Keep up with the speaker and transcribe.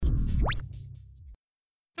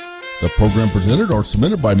The program presented or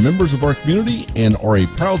submitted by members of our community and are a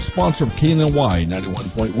proud sponsor of KNNY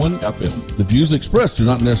 91.1 FM. The views expressed do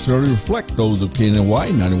not necessarily reflect those of KNNY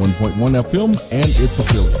 91.1 FM and its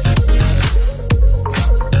affiliates.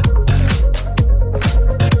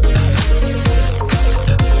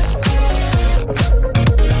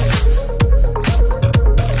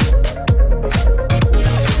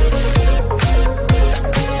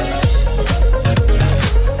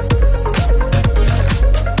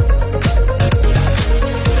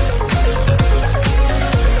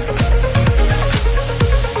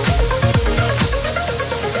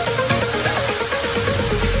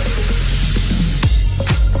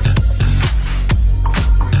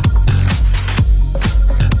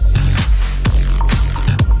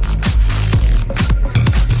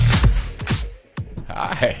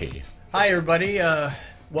 Hi everybody,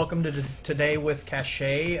 welcome to Today with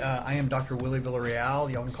Kashay. I am Dr. Willie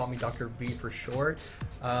Villarreal. Y'all can call me Dr. V for short.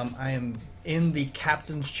 I am in the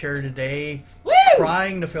captain's chair today,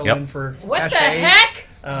 trying to fill in for Kashay. What the heck?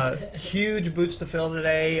 Huge boots to fill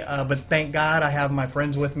today, but thank God I have my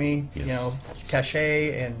friends with me. Yes. You know,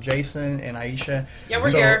 Kashay and Jason and Aisha. Yeah, we're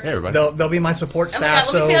here. Hey, everybody. They'll be my support staff.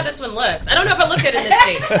 Oh my God, let me see how this one looks. I don't know if I look good in this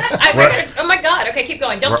seat. Oh my God. Okay, keep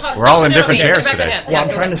going. Don't talk. We're all in different chairs today. Well, I'm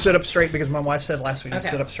trying to sit up straight because my wife said last week to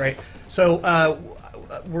sit up straight. So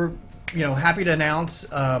we're happy to announce.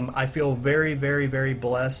 I feel very, very, very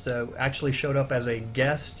blessed. Actually showed up as a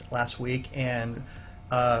guest last week and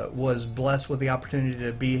was blessed with the opportunity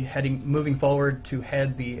to be moving forward to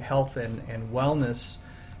head the health and wellness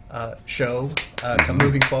show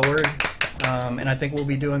moving forward. And I think we'll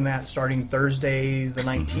be doing that starting Thursday the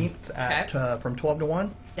 19th at from 12 to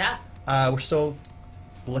 1. Yeah. We're still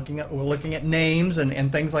looking at names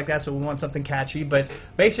and things like that, so we want something catchy. But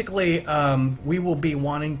basically, we will be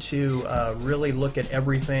wanting to really look at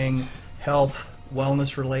everything health,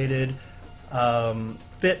 wellness related,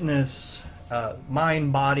 fitness,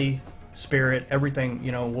 mind, body, spirit, everything.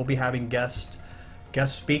 We'll be having guest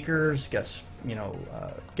speakers, guest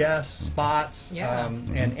spots,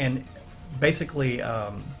 and basically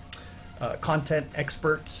content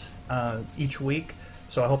experts each week.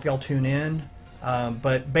 So I hope y'all tune in.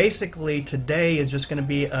 But basically today is just going to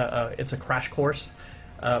be it's a crash course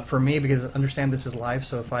for me, because understand this is live,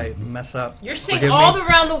 so if I mess up, you're seeing all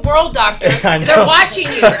around the world, Doctor. They're watching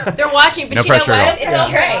you. They're watching, but no you know what? It's all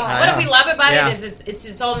great. What we love about it is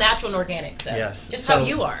it's all natural and organic. So yes. Just how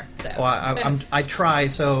you are. So. Well, I try.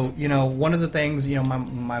 So one of the things,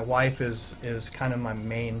 my wife is kind of my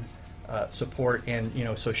main support,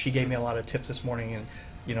 and so she gave me a lot of tips this morning,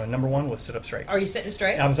 and number one was sit up straight. Are you sitting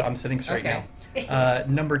straight? I'm sitting straight now.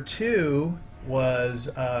 Number two was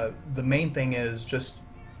the main thing is just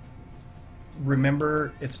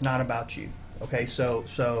remember it's not about you. Okay,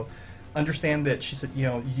 so understand that she said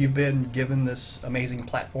you've been given this amazing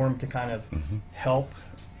platform to kind of help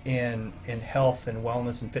in health and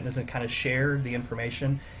wellness and fitness and kind of share the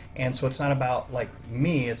information, and so it's not about like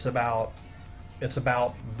me, it's about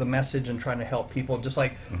the message and trying to help people, just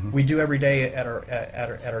like we do every day at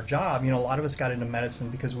our job. A lot of us got into medicine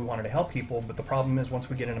because we wanted to help people, but the problem is once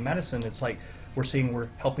we get into medicine, it's like we're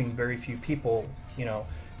helping very few people,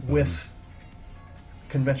 with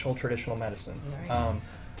conventional traditional medicine.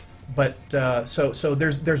 Right. So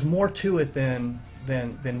there's more to it than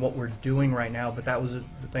what we're doing right now. But that was the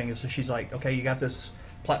thing. Is so she's like, okay, you got this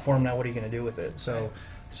platform now. What are you going to do with it?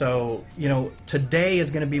 So today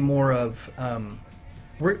is going to be more of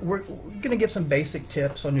we're going to give some basic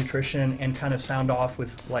tips on nutrition and kind of sound off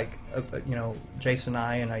with like Jason and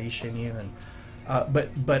I and Aisha and you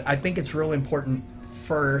but I think it's really important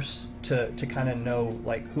first to kind of know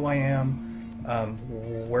like who I am,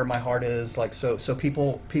 where my heart is, like so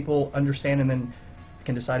people understand and then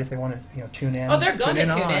can decide if they want to tune in. Oh, they're going to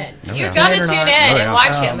tune in. Oh, You're going to tune in and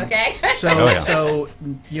watch him, okay? So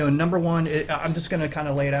number one, I'm just going to kind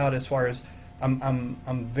of lay it out as far as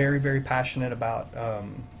I'm very, very passionate about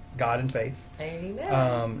God and faith.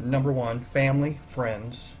 Amen. Number one, family,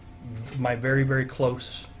 friends, my very, very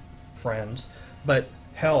close friends, but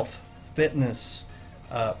health, fitness,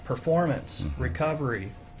 performance,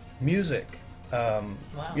 recovery, music. Wow.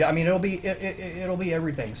 Yeah, I mean it'll be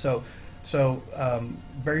everything. So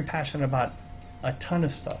very passionate about a ton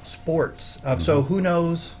of stuff, sports. So who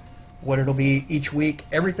knows what it'll be each week.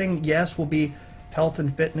 Everything, yes, will be health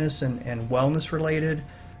and fitness and wellness related,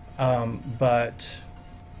 but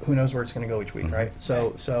who knows where it's going to go each week, right?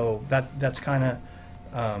 So that's kind of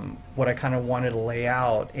what I kind of wanted to lay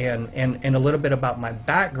out, and a little bit about my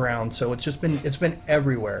background. So it's been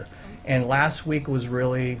everywhere. And last week was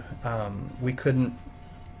really we couldn't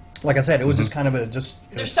like I said, it was just kind of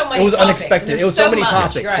There's so many it was topics, unexpected. and It was there's so many much.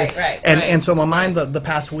 topics. Right. And so my mind the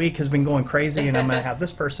past week has been going crazy, and I'm going to have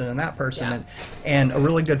this person and that person. Yeah. And a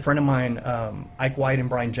really good friend of mine, Ike White and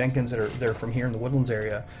Brian Jenkins, they're from here in the Woodlands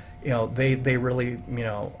area. They really,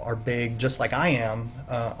 are big, just like I am,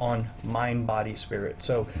 on mind, body, spirit.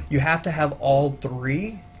 So you have to have all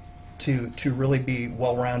three to really be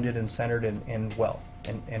well-rounded and centered and well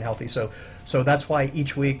and healthy. So that's why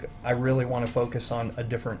each week I really want to focus on a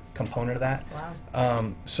different component of that.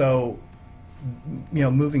 Wow. So,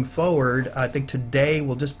 moving forward, I think today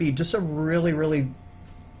will just be a really, really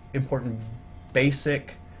important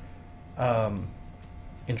basic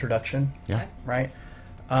introduction. Yeah. Right.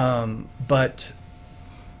 But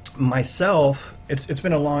myself, it's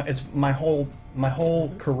been my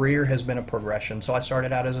whole career has been a progression. So I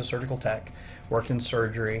started out as a surgical tech, worked in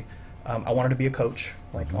surgery. I wanted to be a coach,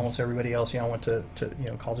 like almost everybody else. I went to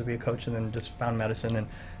college to be a coach, and then just found medicine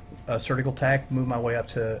and surgical tech. Moved my way up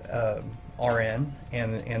to RN,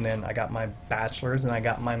 and then I got my bachelor's and I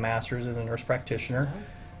got my master's as a nurse practitioner.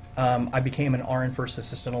 I became an RN first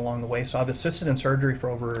assistant along the way. So I've assisted in surgery for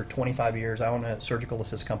over 25 years. I own a surgical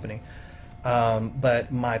assist company.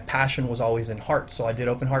 But my passion was always in heart, so I did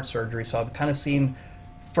open heart surgery. So I've kind of seen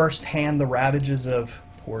firsthand the ravages of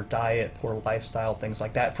poor diet, poor lifestyle, things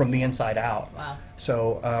like that from the inside out. Wow.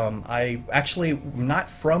 So I actually not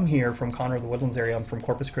from here, from Conroe, the Woodlands area. I'm from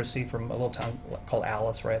Corpus Christi, from a little town called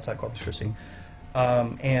Alice, right outside Corpus Christi.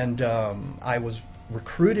 I was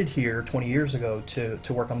recruited here 20 years ago to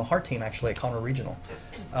work on the heart team, actually, at Conroe Regional.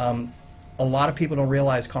 A lot of people don't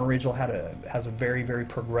realize Conroe Regional has a very, very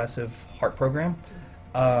progressive heart program.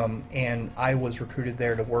 And I was recruited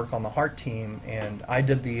there to work on the heart team, and I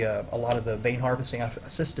did a lot of the vein harvesting. I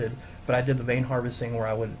assisted, but I did the vein harvesting where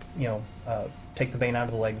I would, take the vein out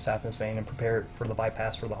of the leg, the saphenous vein, and prepare it for the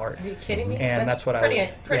bypass for the heart. Are you kidding me? And that's what pretty, I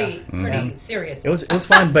would, pretty serious. It was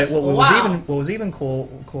fun, but what Wow. was even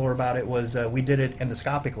cooler about it was we did it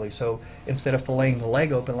endoscopically. So instead of filleting the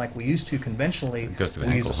leg open like we used to conventionally, goes to the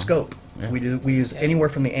we ankle, use a huh? scope. Yeah. We use anywhere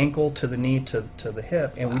from the ankle to the knee to the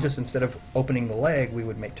hip, and we just, instead of opening the leg, we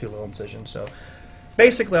would make two little incisions. So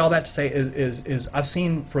basically, all that to say is I've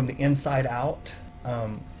seen from the inside out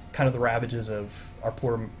kind of the ravages of our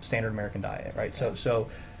poor standard American diet, right? So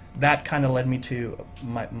that kind of led me to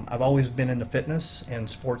I've always been into fitness and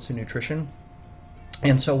sports and nutrition.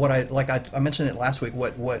 And so what I mentioned it last week,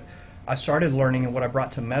 what I started learning and what I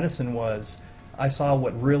brought to medicine was I saw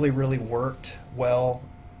what really, really worked well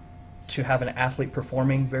to have an athlete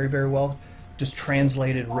performing very, very well, just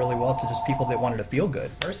translated really well to just people that wanted to feel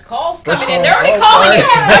good. First call's First coming in. call. They're already Oh, calling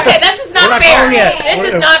sorry. you. Okay, this is We're not not fair. calling yet. This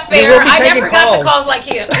is We not will fair. be I taking never got the calls. calls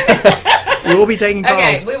like you. We will be taking calls.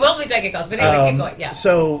 Okay, we will be taking calls, but anyway, keep going. Yeah.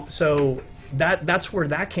 So that's where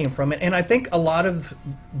that came from, and I think a lot of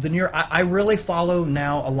the I really follow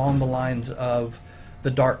now along the lines of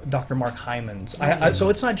the Dr. Mark Hyman's. So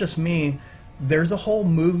it's not just me. There's a whole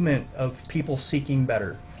movement of people seeking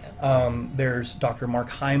better. There's Dr. Mark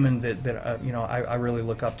Hyman that I really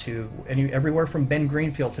look up to, and everywhere from Ben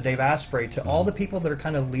Greenfield to Dave Asprey to all the people that are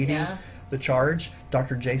kind of leading the charge.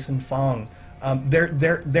 Dr. Jason Fung,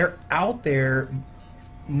 they're out there.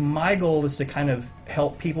 My goal is to kind of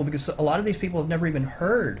help people, because a lot of these people have never even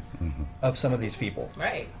heard of some of these people.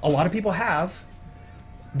 Right. A lot of people have.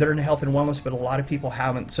 They're in health and wellness, but a lot of people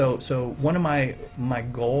haven't. So one of my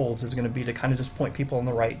goals is going to be to kind of just point people in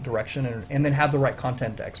the right direction, and then have the right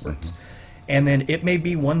content experts. And then it may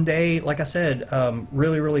be one day, like I said,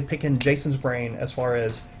 really, really picking Jason's brain as far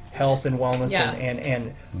as health and wellness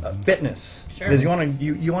and fitness. Sure. Because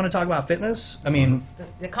you want to talk about fitness? I mean,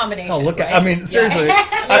 The combination. oh, look right? at, I mean, seriously.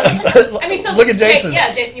 I mean, so, look at Jason.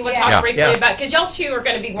 Yeah, Jason, you want to talk Yeah. briefly about, because y'all two are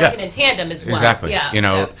going to be working in tandem as well. Exactly.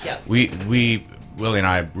 Yeah. We Willie and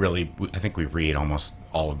I I think we read almost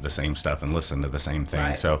all of the same stuff and listen to the same thing.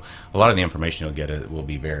 Right. So a lot of the information you'll get will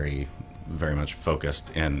be very, very much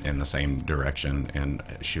focused in the same direction. And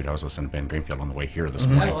shoot, I was listening to Ben Greenfield on the way here this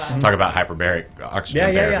morning. Oh, wow. Talk about hyperbaric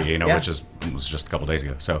oxygen therapy, yeah. which was just a couple days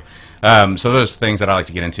ago. So so those things that I like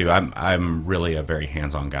to get into. I'm really a very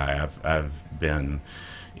hands-on guy. I've been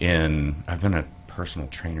a personal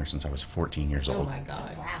trainer since I was 14 years Oh old. my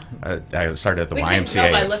God. I started at the We can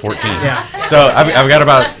tell by YMCA at looking 14. at it. So I've got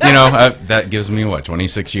about, that gives me,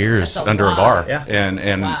 26 years That's a under lot. a bar. Yeah.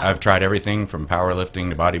 And Wow. I've tried everything from powerlifting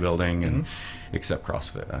to bodybuilding, and except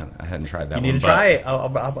CrossFit. I hadn't tried that You one. need to try it. I'll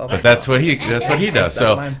But that's what he does. That's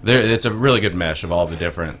So fine. it's a really good mesh of all the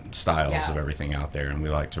different styles Yeah. of everything out there, and we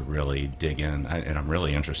like to really dig in. And I'm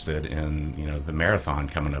really interested in the marathon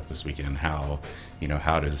coming up this weekend. How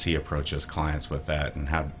does he approach his clients with that, and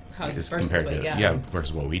how is versus compared what- to yeah.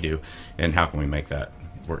 versus what we do, and how can we make that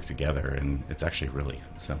work together, and it's actually really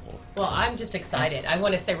simple. Well, I'm just excited. I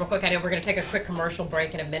want to say real quick, I know we're going to take a quick commercial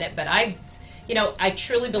break in a minute, but I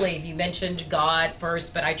truly believe, you mentioned God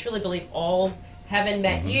first, but I truly believe all having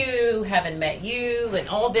met you, and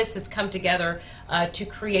all this has come together to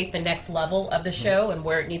create the next level of the show and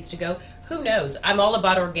where it needs to go. Who knows? I'm all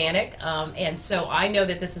about organic, and so I know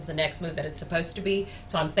that this is the next move that it's supposed to be,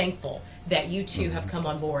 so I'm thankful that you two have come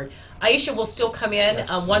on board. Aisha will still come in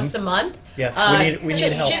once a month. Yes, we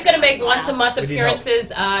need help. She's going to make once a month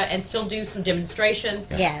appearances and still do some demonstrations.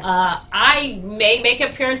 Yes. I may make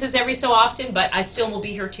appearances every so often, but I still will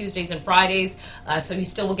be here Tuesdays and Fridays, so you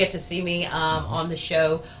still will get to see me on the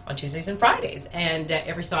show on Tuesdays and Fridays, and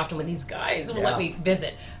every so often when these guys will let me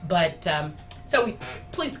visit. But so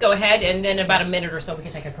please go ahead, and then in about a minute or so we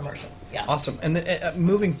can take a commercial. Yeah. Awesome. And then,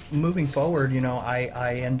 moving forward,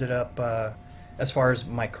 I ended up, as far as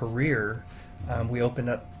my career, we opened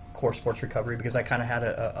up Core Sports Recovery because I kind of had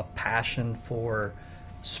a passion for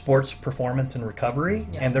sports performance and recovery.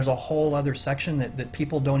 Yeah. And there's a whole other section that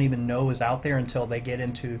people don't even know is out there until they get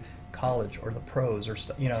into college or the pros or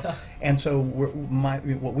stuff, and so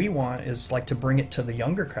what we want is like to bring it to the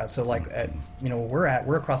younger crowd. So like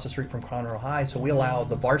we're across the street from Conroe High, so we allow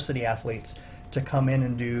the varsity athletes to come in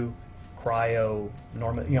and do cryo,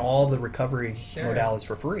 all the recovery modalities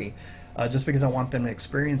for free, just because I want them to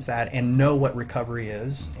experience that and know what recovery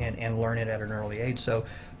is and learn it at an early age. So,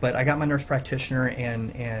 but I got my nurse practitioner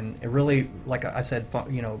and it really, like I said,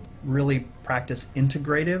 really practice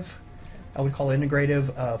integrative. I would call it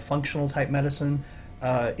integrative, functional type medicine.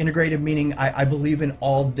 Integrative meaning I believe in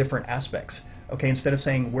all different aspects. Okay, instead of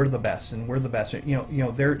saying we're the best and we're the best,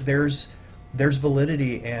 there's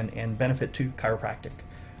validity and benefit to chiropractic,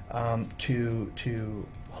 to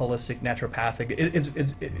holistic naturopathic. It's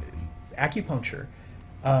acupuncture.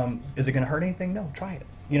 Is it going to hurt anything? No, try it.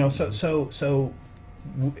 So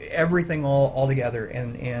everything all together,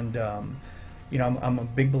 and I'm a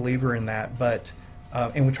big believer in that, but.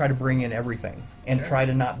 And we try to bring in everything and try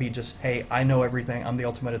to not be just, hey, I know everything, I'm the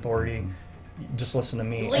ultimate authority, just listen to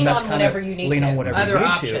me. Lean on whatever you need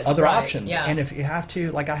to. Other options. Yeah. And if you have to,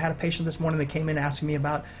 like I had a patient this morning that came in asking me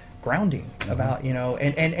about grounding, about,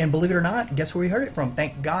 and believe it or not, guess where he heard it from?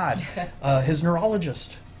 Thank God. His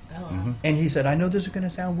neurologist. Oh. And he said, I know this is going to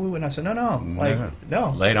sound woo. And I said, no. Lay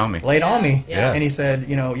it on me. Lay it on me. Yeah. And he said,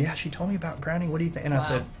 she told me about grounding. What do you think? And I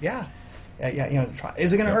said, yeah. Try.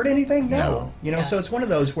 Is it going to hurt anything? No. So it's one of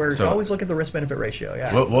those where you always look at the risk-benefit ratio.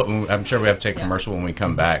 Yeah. I'm sure we have to take a commercial when we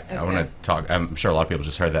come back. Okay. I want to talk. I'm sure a lot of people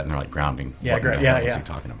just heard that and they're like, grounding. Yeah, What's he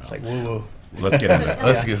talking about? It's like woo-woo. Let's get into that.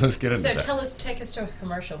 Let's get into that. So take us to a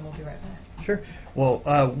commercial and we'll be right back. Sure. Well,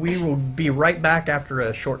 we will be right back after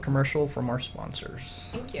a short commercial from our sponsors.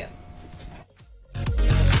 Thank you.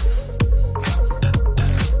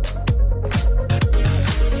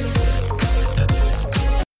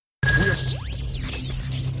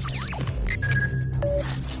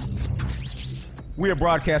 We are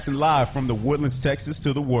broadcasting live from the Woodlands, Texas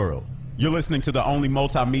to the world. You're listening to the only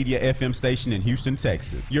multimedia FM station in Houston,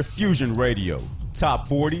 Texas. Your Fusion Radio. Top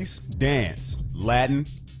 40s, dance, Latin,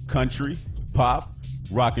 country, pop,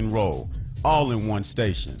 rock and roll. All in one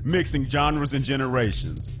station. Mixing genres and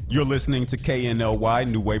generations. You're listening to KNLY,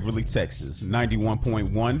 New Waverly, Texas.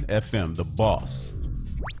 91.1 FM, The Boss.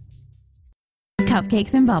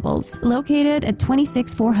 Cupcakes and Bubbles, located at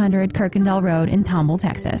 26400 Kirkendall Road in Tomball,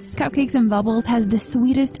 Texas. Cupcakes and Bubbles has the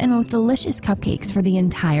sweetest and most delicious cupcakes for the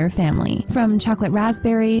entire family. From chocolate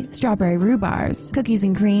raspberry, strawberry rhubars, cookies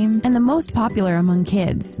and cream, and the most popular among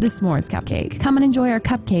kids, the s'mores cupcake. Come and enjoy our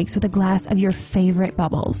cupcakes with a glass of your favorite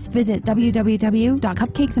bubbles. Visit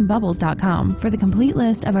www.cupcakesandbubbles.com for the complete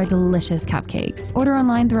list of our delicious cupcakes. Order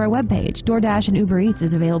online through our webpage. DoorDash and Uber Eats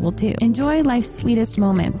is available too. Enjoy life's sweetest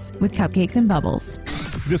moments with Cupcakes and Bubbles.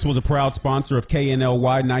 This was a proud sponsor of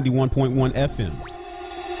KNLY 91.1 FM.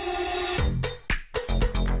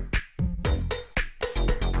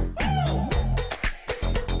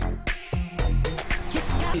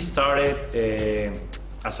 It started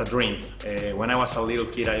as a dream. When I was a little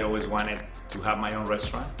kid, I always wanted to have my own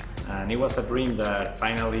restaurant. And it was a dream that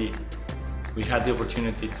finally we had the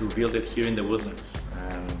opportunity to build it here in the Woodlands.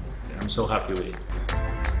 And I'm so happy with it.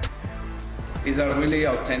 It's a really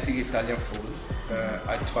authentic Italian food.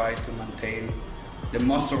 I try to maintain the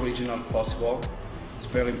most original possible. It's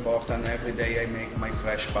very important. Every day I make my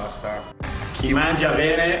fresh pasta. Chi mangia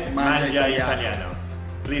bene, mangia italiano.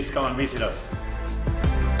 Please come and visit us.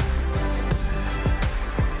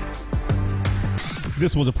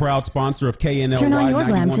 This was a proud sponsor of KNLY. Turn on your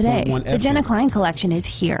glam today. FM. The Jenna Klein collection is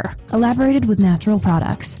here, elaborated with natural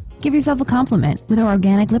products. Give yourself a compliment with our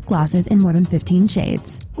organic lip glosses in more than 15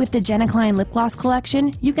 shades. With the Jenna Klein Lip Gloss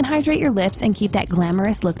Collection, you can hydrate your lips and keep that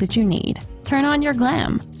glamorous look that you need. Turn on your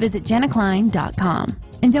glam. Visit jennaklein.com.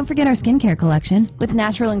 And don't forget our skincare collection with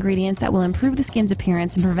natural ingredients that will improve the skin's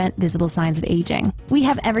appearance and prevent visible signs of aging. We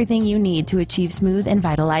have everything you need to achieve smooth and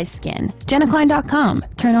vitalized skin. jennaklein.com.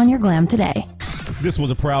 Turn on your glam today. This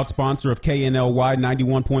was a proud sponsor of KNLY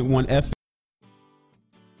 91.1 FM.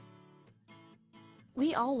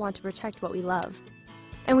 We all want to protect what we love.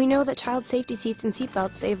 And we know that child safety seats and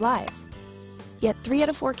seatbelts save lives. Yet 3 out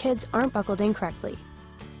of 4 kids aren't buckled in correctly.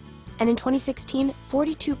 And in 2016,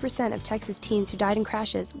 42% of Texas teens who died in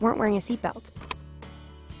crashes weren't wearing a seatbelt.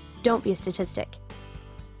 Don't be a statistic.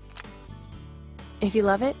 If you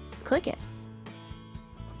love it, click it.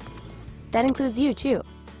 That includes you, too.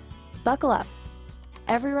 Buckle up.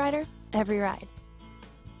 Every rider, every ride.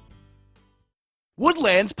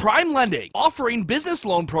 Woodlands Prime Lending, offering business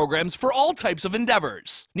loan programs for all types of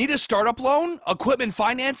endeavors. Need a startup loan, equipment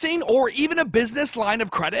financing, or even a business line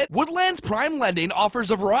of credit? Woodlands Prime Lending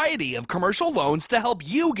offers a variety of commercial loans to help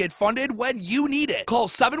you get funded when you need it. Call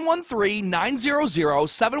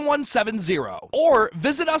 713-900-7170 or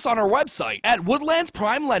visit us on our website at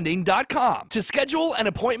woodlandsprimelending.com to schedule an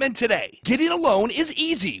appointment today. Getting a loan is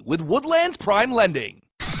easy with Woodlands Prime Lending.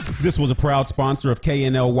 This was a proud sponsor of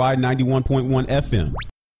KNLY 91.1 FM.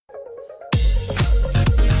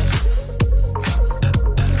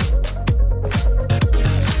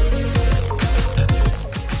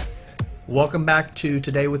 Welcome back to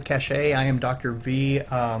Today with Kashay. I am Dr. V.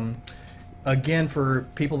 Again, for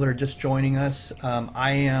people that are just joining us,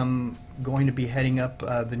 I am going to be heading up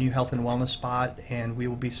the new health and wellness spot, and we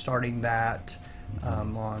will be starting that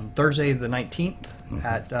on Thursday the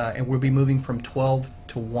 19th, and we'll be moving from 12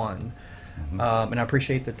 to 1. And I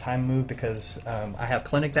appreciate the time move because I have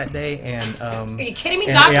clinic that day. And are you kidding me,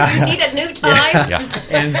 doctor? Yeah. You need a new time. Yeah.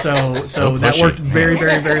 And so that worked very,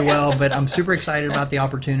 very, very well. But I'm super excited about the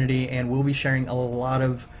opportunity, and we'll be sharing a lot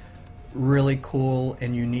of really cool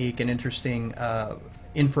and unique and interesting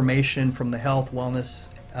information from the health, wellness,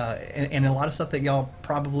 and a lot of stuff that y'all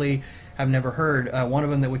probably have never heard. One of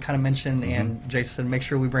them that we kind of mentioned, and Jason, make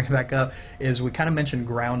sure we bring it back up, is we kind of mentioned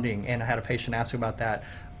grounding, and I had a patient ask about that.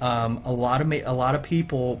 A lot of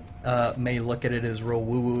people may look at it as real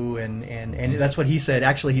woo-woo, and that's what he said.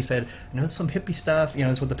 Actually, he said, "No, it's some hippie stuff." You know,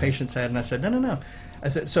 that's what the patient said, and I said, "No." I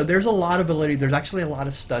said, so there's a lot of validity. There's actually a lot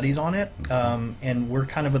of studies on it, and we're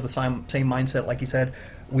kind of of the same mindset, like you said.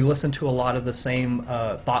 We listen to a lot of the same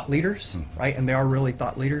thought leaders, right? And they are really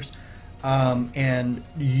thought leaders. And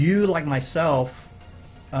you, like myself,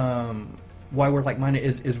 why we're like-minded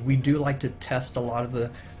is we do like to test a lot of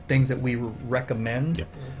the things that we recommend. Yep.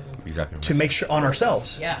 Exactly. To make sure on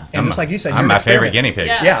ourselves. Yeah. And just like you said, I'm my favorite guinea pig.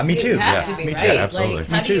 Yeah, me too. You have to be, me right? too. Yeah, absolutely. Like,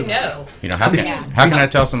 how do you know? You know, how can I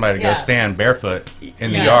tell somebody to go stand barefoot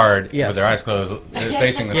in the yard with their eyes closed,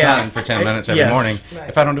 facing the sun for 10 minutes every morning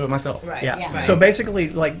if I don't do it myself? Right. Yeah. Right. So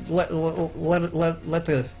basically, like, let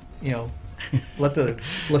the, you know, let the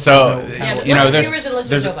listener know. You know,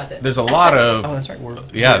 there's a lot of oh, that's right.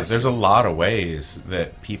 There's a lot of ways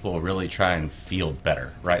that people really try and feel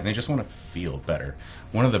better, right? And they just want to feel better.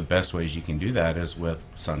 One of the best ways you can do that is with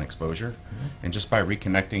sun exposure, and just by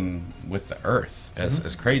reconnecting with the earth.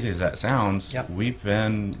 As crazy as that sounds, we've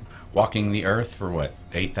been walking the earth for what,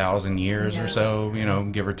 8,000 years or so, you know,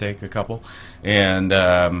 give or take a couple. And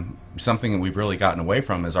something that we've really gotten away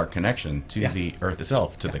from is our connection to the earth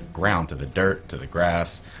itself, to the ground, to the dirt, to the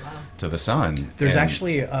grass, to the sun. There's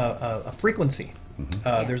actually a frequency.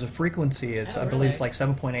 There's a frequency. It's I believe it's like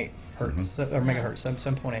 7.8 hertz or megahertz,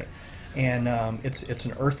 7.8, and it's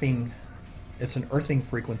an earthing. It's an earthing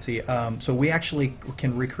frequency. So we actually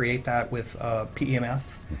can recreate that with PEMF,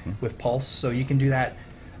 with pulse. So you can do that,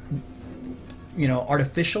 you know,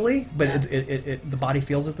 artificially, but the body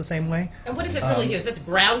feels it the same way. And what does it really do? Is this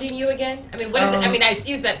grounding you again? I mean, what is it? I mean, I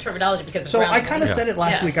use that terminology because of so grounding. I kind of said it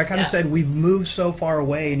last week. I kind of said we've moved so far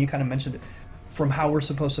away, and you kind of mentioned it, from how we're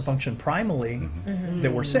supposed to function primally,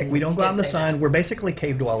 that we're sick. We don't go out in the sun. We're basically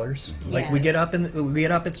cave dwellers. Like we get up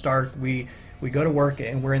it's dark. We go to work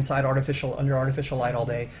and we're inside under artificial light all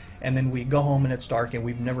day, and then we go home and it's dark and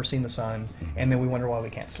we've never seen the sun, and then we wonder why we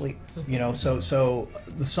can't sleep. You know, so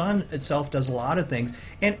the sun itself does a lot of things.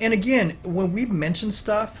 And again, when we mention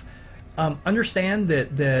stuff, understand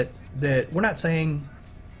that we're not saying,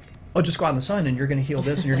 oh, just go out in the sun and you're going to heal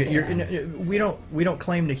this, and we don't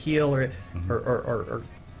claim to heal or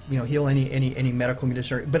you know, heal any medical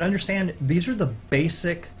condition, but understand these are the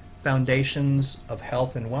basic foundations of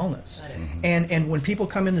health and wellness. And when people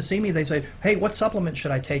come in to see me, they say, hey, what supplement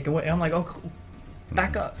should I take? And I'm like, oh,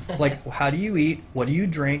 Back up. Like, how do you eat? What do you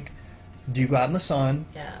drink? Do you go out in the sun?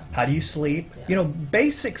 Yeah. How do you sleep? Yeah. You know,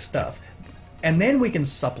 basic stuff. And then we can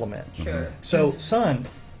supplement. Sure. So, sun,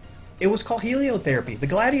 it was called heliotherapy. The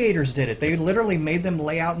gladiators did it. They literally made them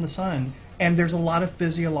lay out in the sun. And there's a lot of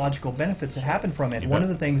physiological benefits that happen from it. One of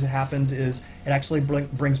the things that happens is it actually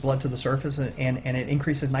brings blood to the surface and it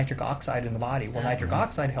increases nitric oxide in the body. Well, nitric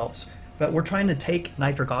oxide helps. But we're trying to take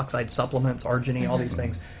nitric oxide supplements, arginine, all these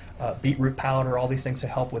things, beetroot powder, all these things to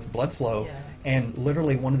help with blood flow. Yeah. And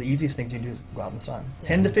literally one of the easiest things you can do is go out in the sun.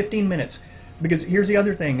 10 to 15 minutes. Because here's the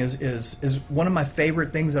other thing is one of my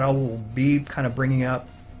favorite things that I will be kind of bringing up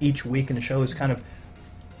each week in the show is kind of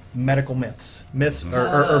medical myths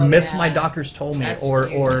or myths my doctors told me. That's or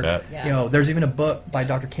huge. you know, there's even a book by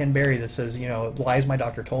Dr. Ken Berry that says, you know, lies my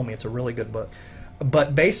doctor told me. It's a really good book.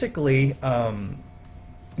 But basically,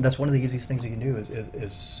 that's one of the easiest things you can do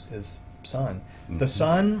is sun. The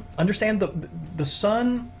sun, understand the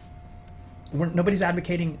sun, nobody's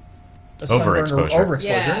advocating a sunburn or overexposure.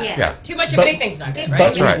 Yeah. Too much of But- anything's not good, right?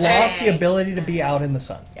 But we've right. lost the ability to be out in the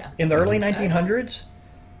sun. Yeah. In the early 1900s,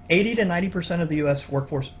 80 to 90% of the U.S.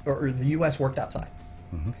 workforce, or the U.S. worked outside.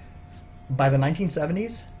 By the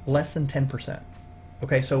 1970s, less than 10%.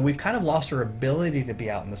 Okay, so we've kind of lost our ability to be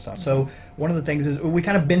out in the sun. So one of the things is we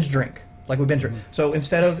kind of binge drink, like we binge drink. So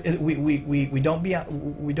instead of we don't be out,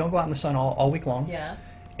 we don't go out in the sun all week long. Yeah.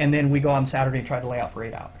 And then we go on Saturday and try to lay out for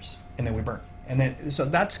 8 hours, and then we burn. And then so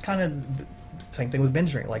that's kind of the same thing with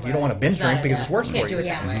binge drink. Like you don't want to binge drink because it's worse you can't for do you. it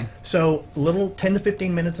that way. So little 10 to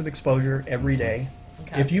 15 minutes of exposure every day.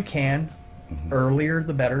 Okay. If you can, earlier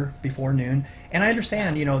the better, before noon. And I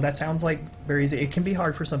understand, you know, that sounds like very easy. It can be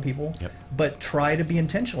hard for some people, but try to be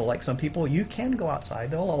intentional. Like some people, you can go outside.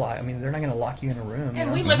 They'll allow. I mean, they're not going to lock you in a room. And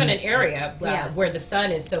you we know? live in an area where the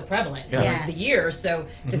sun is so prevalent the year. So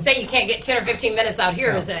to say you can't get 10 or 15 minutes out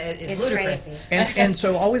here is ludicrous. Crazy. And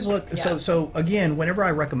so always look. So again, whenever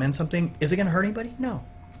I recommend something, is it going to hurt anybody? No.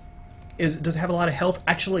 Does it have a lot of health,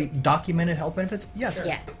 actually documented health benefits? Yes.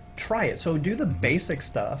 Yeah. Try it. So do the basic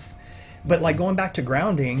stuff. But like going back to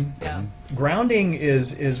grounding, grounding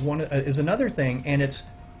is another thing, and it's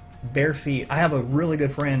bare feet. I have a really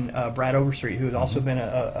good friend, Brad Overstreet, who has also been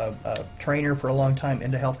a trainer for a long time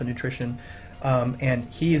into health and nutrition, and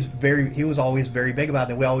he was always very big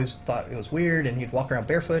about it. We always thought it was weird, and he'd walk around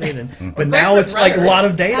barefooted, and but now it's like a lot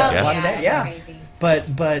of data, a lot of data, Crazy. But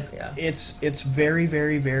it's very,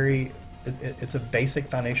 very, very. It's a basic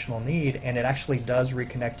foundational need, and it actually does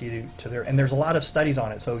reconnect you to their. And there's a lot of studies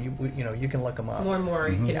on it, so you can look them up. More and more,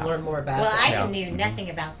 you can learn more about Well, it. I knew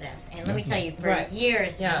nothing about this, and let me tell you, for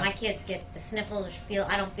years, when my kids get the sniffles or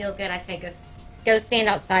I don't feel good, I say go stand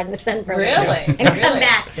outside in the sun for a Really? minute and come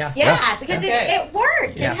back. Because Okay. it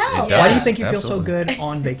worked. It helped. It Why do you does, think you feel so absolutely. good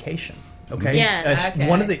on vacation? Okay. Yeah,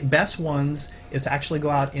 One of the best ones is to actually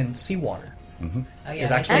go out in seawater. Oh, yeah, Is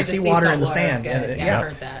they actually say the seawater sea in the salt water is sand. good. Yeah, I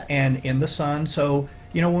heard that. And in the sun. So,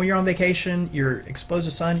 when you're on vacation, you're exposed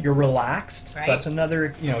to sun, you're relaxed. Right. So that's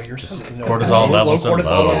another, your cortisol levels are cortisol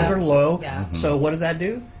low. levels are low. Yeah. So what does that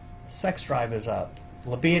do? Sex drive is up.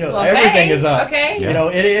 Libido, Okay, everything is up. okay.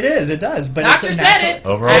 It does. But Doctor it's a said natural, it.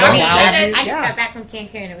 Overall, I Doctor just said it. got back from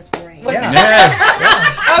Cancun and it was great.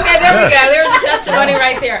 Okay, there we go. There's a testimony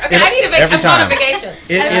right there. Okay, I need to every I'm going on time. vacation.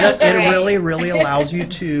 It really, really allows you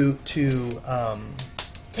to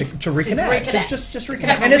reconnect. reconnect. Just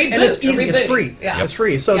reconnect. Kind of And it's reboot, easy. It's rebooting. free. Yeah. It's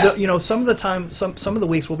free. So Yeah. some of the time, some of the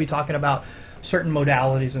weeks we'll be talking about certain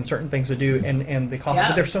modalities and certain things to do, and they cost. Yeah.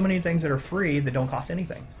 But there's so many things that are free that don't cost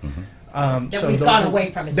anything. That So we've those gone are-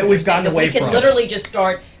 away from. Is That what we've you're saying, gotten away we can from. literally just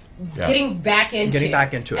start Yeah. getting back into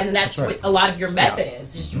it. And that's Right. what a lot of your method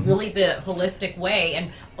is. Just really the holistic way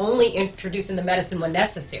and only introducing the medicine when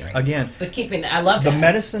necessary. Again, But keeping I love the that.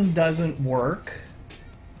 medicine doesn't work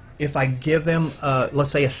if I give them,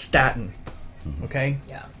 let's say, a statin. Okay?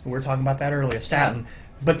 Yeah. We were talking about that earlier, a statin.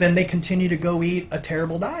 But then they continue to go eat a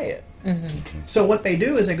terrible diet. So what they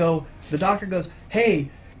do is the doctor goes, hey,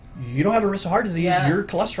 you don't have a risk of heart disease. Yeah. Your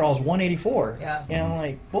cholesterol is 184. Yeah. And I'm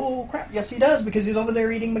like, oh, crap. Yes, he does, because he's over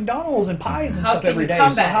there eating McDonald's and pies and How stuff can every you day.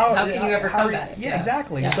 combat it? How can you ever combat it? Yeah, Yeah.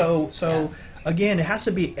 exactly. Yeah. So again, it has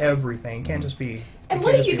to be everything. It can't just be... And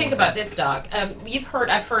what do you think about this, Doc? I've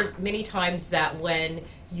heard many times that when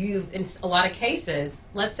in a lot of cases,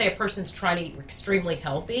 let's say a person's trying to eat extremely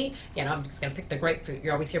healthy, I'm just going to pick the grapefruit.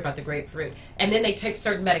 You always hear about the grapefruit. And then they take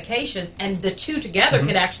certain medications, and the two together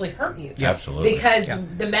can actually hurt you. Yeah, absolutely. Because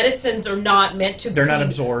the medicines are not meant to They're not be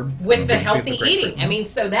absorbed with the healthy with the grapefruit. eating. I mean,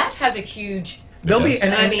 so that has a huge... There'll be, does.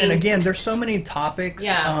 and again, there's so many topics.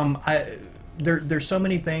 Yeah. there's so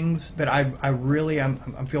many things that I really I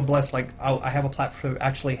feel blessed. Like I have a platform to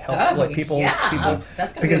actually help people.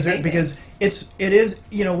 That's gonna because it is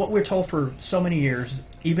what we're told for so many years,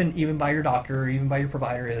 even by your doctor or even by your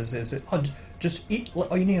provider is just eat.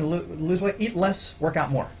 Oh, you need to lose weight. Eat less. Work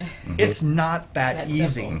out more. It's not that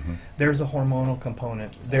easy. There's a hormonal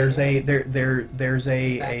component. There's there's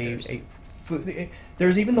a food.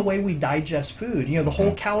 There's even the way we digest food. The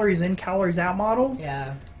whole calories in, calories out model.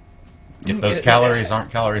 Yeah. If those calories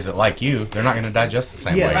aren't calories that like you, they're not going to digest the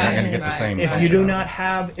same way. You're not going to get the same. If you do not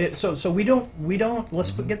have it, so we don't.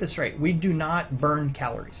 Let's get this straight. We do not burn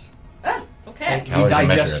calories. Oh, okay. We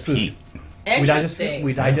digest food. Heat. Interesting.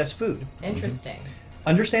 We digest food. Interesting.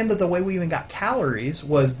 Understand that the way we even got calories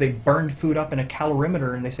was they burned food up in a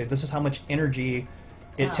calorimeter, and they say this is how much energy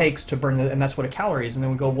it takes to burn it, and that's what a calorie is. And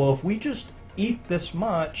then we go, well, if we just eat this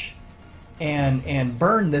much and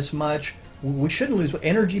burn this much, we shouldn't lose.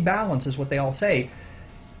 Energy balance is what they all say.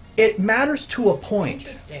 It matters to a point.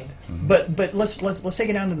 Interesting. But let's take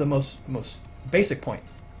it down to the most basic point.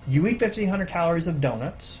 You eat 1,500 calories of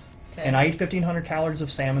donuts. Okay. And I eat 1,500 calories of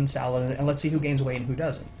salmon salad, and let's see who gains weight and who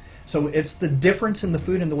doesn't. So it's the difference in the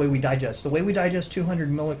food and the way we digest. The way we digest 200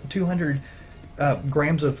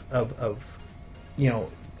 grams of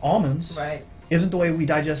almonds isn't the way we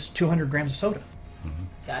digest 200 grams of soda.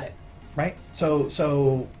 Got it. Right? So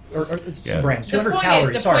it's grams, 200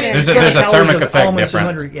 calories. There's a thermic effect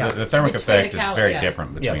different. The thermic effect is very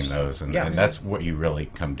different between those, and that's what you really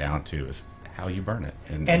come down to is how you burn it.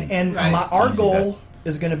 And our goal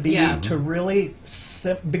is going to be to really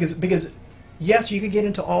because yes, you could get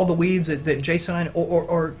into all the weeds that Jason and I,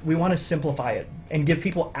 or we want to simplify it and give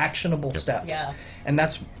people actionable steps. Yeah. And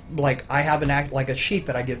that's like I have a sheet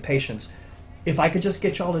that I give patients. If I could just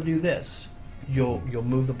get y'all to do this, you'll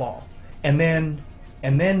move the ball, and then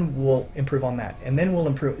we'll improve on that, and then we'll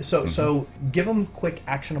improve. So give them quick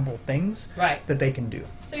actionable things that they can do.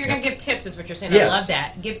 So you're going to give tips, is what you're saying. Yes. I love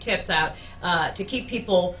that. Give tips out to keep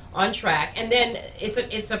people on track, and then it's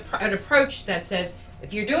an approach that says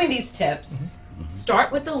if you're doing these tips,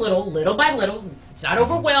 start with the little by little. It's not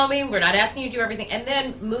overwhelming. We're not asking you to do everything, and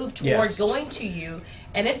then move toward going to you.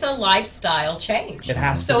 And it's a lifestyle change. It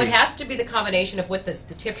has to so be. It has to be the combination of what the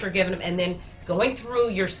tips are giving them, and then going through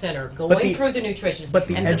your center, going through the nutrition, but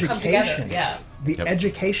the and education, the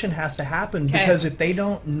education has to happen because if they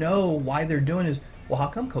don't know why they're doing it, well, how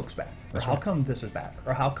come Coke's bad? Or how come this is bad?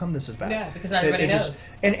 Or how come this is bad? Yeah, because not everybody knows.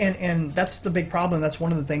 And that's the big problem. That's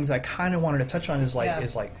one of the things I kind of wanted to touch on is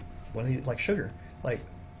sugar. Like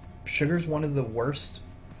sugar is one of the worst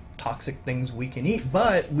toxic things we can eat,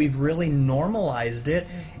 but we've really normalized it,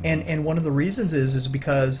 and one of the reasons is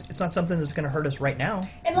because it's not something that's going to hurt us right now.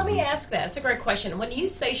 And let me ask that. It's a great question. When you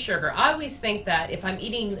say sugar, I always think that if I'm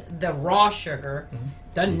eating the raw sugar,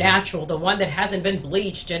 the natural, the one that hasn't been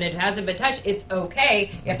bleached and it hasn't been touched, it's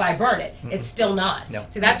okay if I burn it. It's still not. No.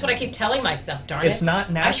 See, that's what I keep telling myself. Darn it. It's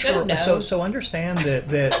not natural. So understand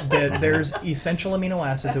that there's essential amino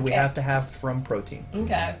acids that we have to have from protein.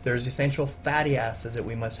 Okay. There's essential fatty acids that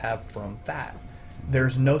we must have from fat.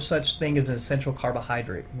 There's no such thing as an essential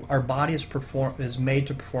carbohydrate. Our body is made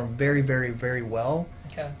to perform very, very, very well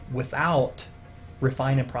without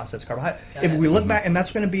refined and processed carbohydrate. If we look back, and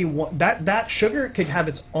that's going to be that sugar could have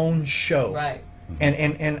its own show, right?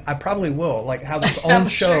 And I probably will have its own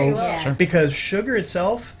show because sugar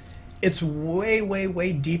itself, it's way, way,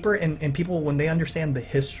 way deeper. And people, when they understand the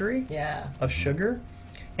history of sugar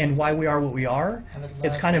and why we are what we are,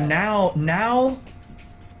 it's kind of now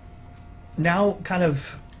kind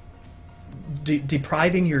of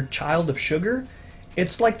depriving your child of sugar.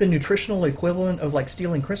 It's like the nutritional equivalent of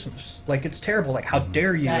stealing Christmas. It's terrible. How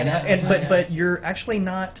dare you? But you're actually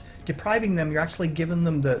not depriving them. You're actually giving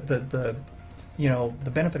them the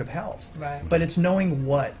benefit of health. Right. But it's knowing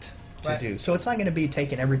what to do. So it's not going to be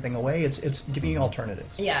taking everything away. It's giving you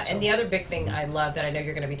alternatives. Yeah, and the other big thing I love that I know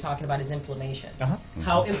you're going to be talking about is inflammation.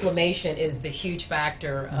 How inflammation is the huge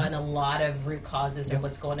factor in a lot of root causes and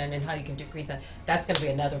what's going on and how you can decrease that. That's going to be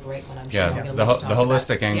another great one, I'm sure. Yeah, the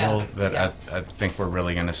holistic angle that I think we're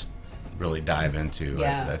really going to really dive into.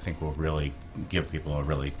 Yeah. I think will really give people a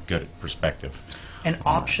really good perspective. And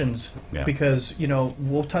options, because,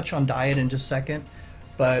 we'll touch on diet in just a second,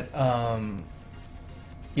 but...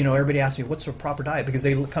 everybody asks me, what's the proper diet? Because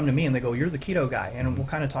they come to me and they go, you're the keto guy. And we'll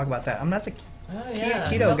kind of talk about that. I'm not the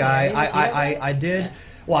keto guy. I did,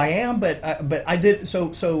 well, I am, but I did,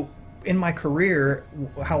 so in my career,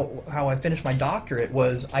 how I finished my doctorate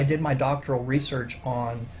was I did my doctoral research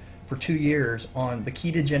for 2 years on the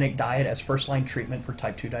ketogenic diet as first-line treatment for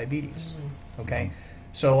type 2 diabetes. Okay?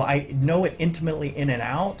 So I know it intimately in and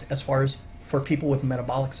out as far as for people with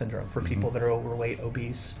metabolic syndrome, for people that are overweight,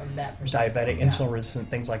 obese, From that perspective, diabetic, insulin resistant,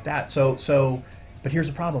 things like that. So, but here's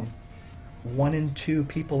the problem: 1 in 2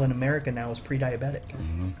 people in America now is pre-diabetic.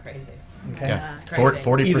 It's crazy. Okay, Yeah. It's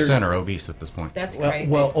crazy. 40% are obese at this point. That's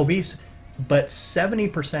crazy. well, obese, but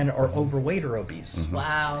 70% are overweight or obese.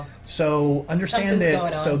 Wow. So understand Something's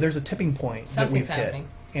going that. on. So there's a tipping point that Something's we've happening.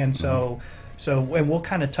 hit, and and we'll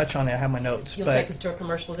kind of touch on it. I have my notes, You'll but take us to a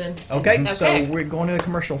commercial then? okay. So we're going to a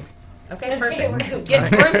commercial. Okay, perfect. We're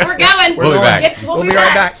going. We'll be back. We'll be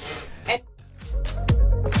right back.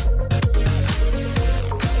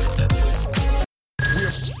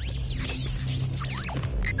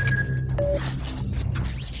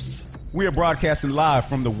 We are broadcasting live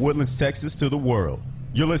from the Woodlands, Texas to the world.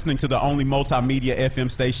 You're listening to the only multimedia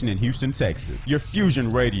FM station in Houston, Texas. Your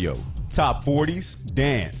fusion radio. Top 40s,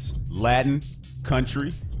 dance, Latin,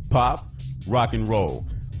 country, pop, rock and roll.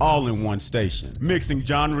 All in one station. Mixing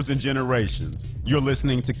genres and generations. You're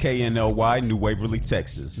listening to KNLY, New Waverly,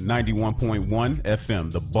 Texas. 91.1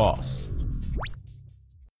 FM, The Boss.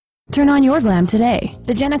 Turn on your glam today.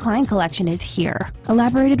 The Jenna Klein collection is here,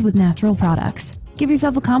 elaborated with natural products. Give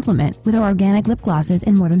yourself a compliment with our organic lip glosses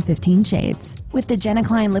in more than 15 shades. With the Jenna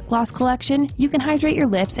Klein Lip Gloss collection, you can hydrate your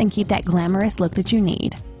lips and keep that glamorous look that you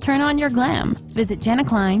need. Turn on your glam. Visit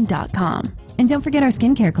jennaklein.com. And don't forget our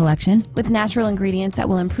skincare collection with natural ingredients that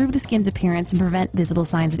will improve the skin's appearance and prevent visible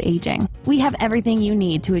signs of aging. We have everything you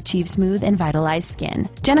need to achieve smooth and vitalized skin.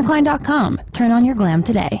 jennaklein.com. Turn on your glam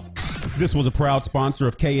today. This was a proud sponsor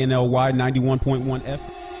of KNLY 91.1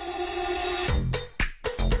 FM.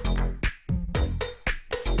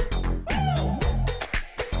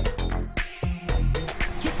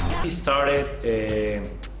 It started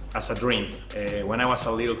as a dream. When I was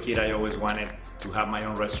a little kid, I always wanted to have my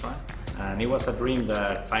own restaurant. And it was a dream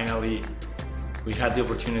that finally we had the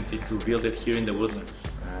opportunity to build it here in the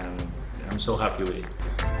Woodlands. And I'm so happy with it.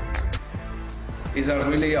 It's a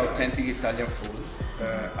really authentic Italian food.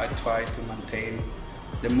 I try to maintain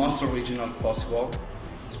the most original possible.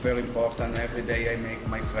 It's very important. Every day I make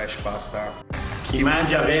my fresh pasta. Chi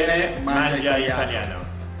mangia bene, mangia italiano.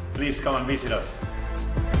 Please come and visit us.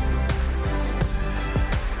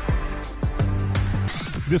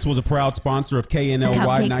 This was a proud sponsor of KNLY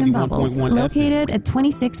Cupcakes and Bubbles, 91.1 FM. located at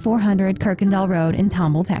 26400 Kirkendall Road in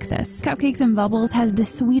Tomball, Texas. Cupcakes and Bubbles has the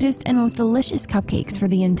sweetest and most delicious cupcakes for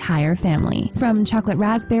the entire family. From chocolate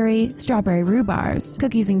raspberry, strawberry rhubars,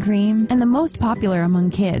 cookies and cream, and the most popular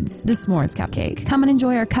among kids, the s'mores cupcake. Come and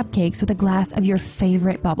enjoy our cupcakes with a glass of your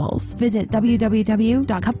favorite bubbles. Visit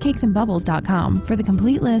www.cupcakesandbubbles.com for the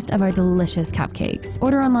complete list of our delicious cupcakes.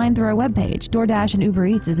 Order online through our webpage. DoorDash and Uber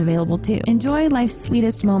Eats is available too. Enjoy life's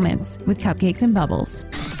sweetest moments with Cupcakes and Bubbles.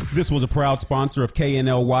 This was a proud sponsor of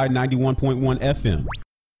KNLY 91.1 FM.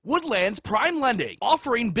 Woodlands Prime Lending,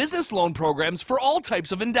 offering business loan programs for all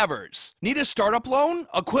types of endeavors. Need a startup loan,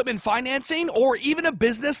 equipment financing, or even a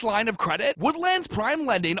business line of credit? Woodlands Prime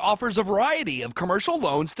Lending offers a variety of commercial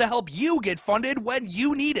loans to help you get funded when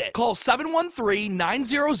you need it. Call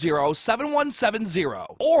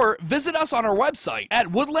 713-900-7170 or visit us on our website at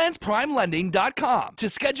woodlandsprimelending.com to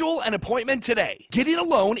schedule an appointment today. Getting a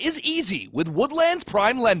loan is easy with Woodlands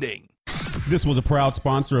Prime Lending. This was a proud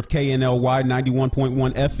sponsor of KNLY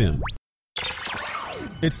 91.1 FM.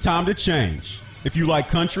 It's time to change. If you like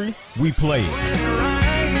country, we play it.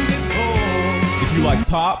 If you like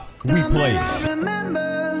pop, we play it.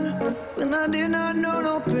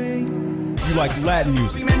 If you like Latin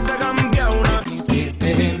music,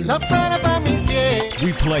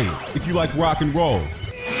 we play it. If you like rock and roll,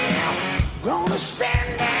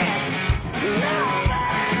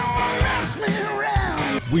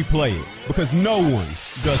 we play it. Because no one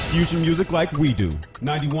does fusion music like we do.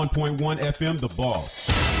 91.1 FM, The Boss.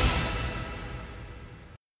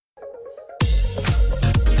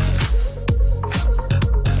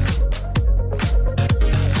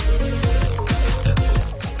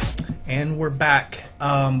 And we're back.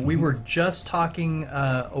 We were just talking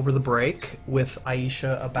over the break with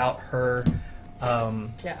Aisha about her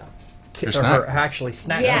her actually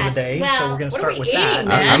snack of the day. Well, so we're going to start with eating, that.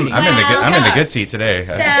 man? I'm in the good seat today.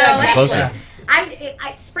 I'm closer.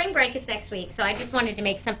 Spring break is next week, so I just wanted to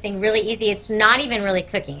make something really easy. It's not even really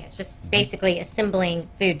cooking. It's just basically assembling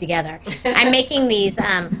food together. I'm making these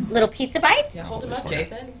little pizza bites. Yeah, hold them up,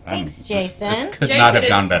 Jason. Thanks, Jason. This could not have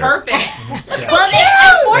gone better. Perfect. Well, they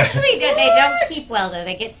unfortunately they don't keep well, though.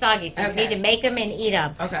 They get soggy, so you need to make them and eat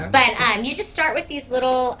them. Okay. But you just start with these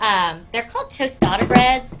little, they're called tostada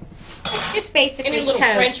breads. It's just basically Any little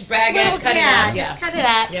toast. French baguette, cut it up. Just cut it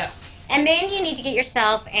up. Yeah. And then you need to get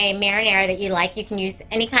yourself a marinara that you like. You can use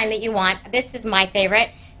any kind that you want. This is my favorite.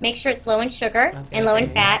 Make sure it's low in sugar and low in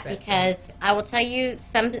fat, because I will tell you,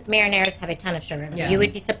 some marineras have a ton of sugar in them. Yeah. You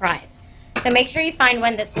would be surprised. So make sure you find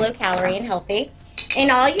one that's low calorie and healthy. And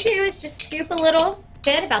all you do is just scoop a little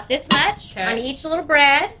bit, about this much, on each little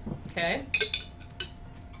bread. Okay.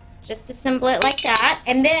 Just assemble it like that.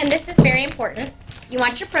 And then, this is very important, you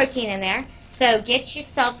want your protein in there. So get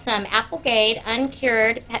yourself some Applegate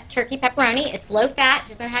uncured turkey pepperoni. It's low fat,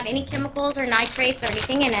 doesn't have any chemicals or nitrates or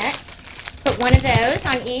anything in it. Put one of those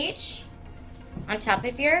on each, on top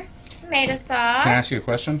of your tomato sauce. Can I ask you a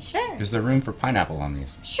question? Sure. Is there room for pineapple on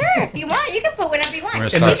these? Sure, if you want, you can put whatever you want. We're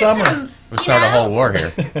In the summer. We'll start a whole war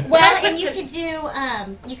here. Well, and you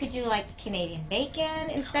could do like Canadian bacon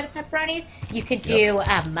instead of pepperonis. You could do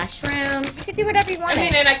mushrooms. You could do whatever you want. I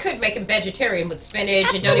mean, and I could make them vegetarian with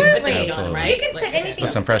spinach and don't even put the meat on them, right? You can put anything.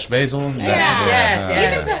 Put some fresh basil. Yeah.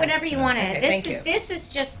 Yes, You can put whatever you want in it. Okay, This is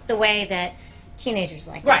just the way that teenagers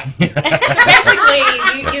like it. Right. So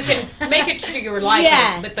basically, you can make it to your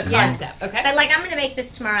liking with the concept, okay? But like, I'm going to make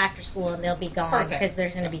this tomorrow after school, and they'll be gone Perfect. because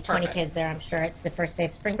there's going to be 20 kids there, I'm sure. It's the first day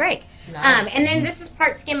of spring break. Nice. And then this is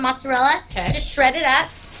part skim mozzarella. Just shred it up.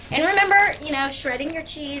 And remember, shredding your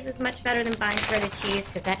cheese is much better than buying shredded cheese,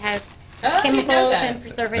 because that has chemicals and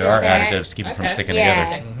preservatives There are in additives it. to keep it from sticking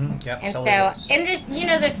Yes. together. Yep, And cellulose. so,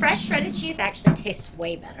 and the fresh shredded cheese actually tastes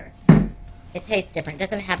way better. It tastes different. It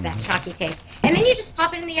doesn't have that chalky taste. And then you just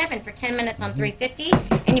pop it in the oven for 10 minutes on 350,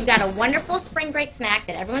 and you've got a wonderful spring break snack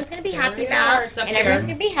that everyone's going to be happy about, and everyone's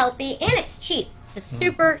going to be healthy, and it's cheap. It's a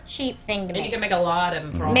super cheap thing to make. And you can make a lot of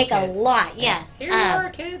them for all Make the a kids. lot, yes. Here you are,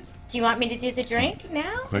 kids. Do you want me to do the drink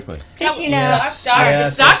now? Quickly. Because Yes,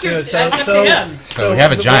 Doctor's let's do it. it's up to him. So we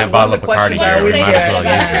have a giant bottle of Bacardi here. We might as well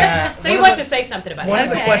use it. So you want to say something about it? One of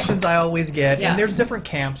the questions I always get, Yeah. and there's different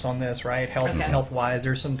camps on this, right? Health wise,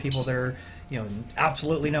 there's some people that are,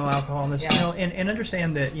 absolutely no alcohol in this, and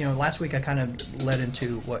understand that, last week I kind of led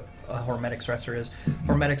into what a hormetic stressor is.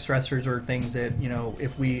 Hormetic stressors are things that,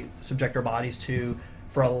 if we subject our bodies to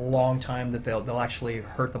for a long time, that they'll actually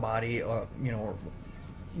hurt the body, or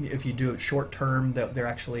if you do it short term, they'll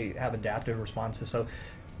actually have adaptive responses. So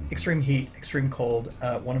extreme heat, extreme cold,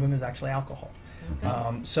 one of them is actually alcohol.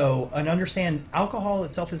 And understand, alcohol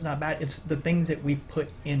itself is not bad. It's the things that we put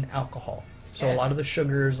in alcohol. So a lot of the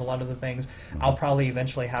sugars, a lot of the things, I'll probably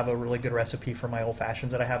eventually have a really good recipe for my old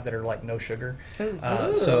fashions that I have that are like no suger. I'm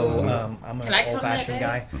an old fashioned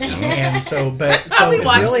guy, and so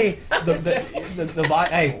it's really the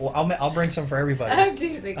vodka. Hey, well, I'll bring some for everybody. I'm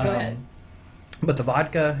teasing. Go ahead. But the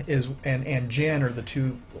vodka and gin are the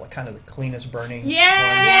two kind of the cleanest burning. Yay!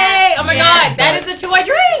 Ones. Oh my God, that is the two I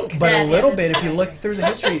drink. But a little bit, if you look through the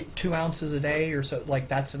history, 2 ounces a day or so, like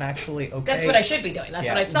that's an actually okay. That's what I should be doing. That's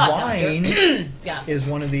what I thought. Wine Yeah. is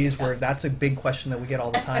one of these where that's a big question that we get all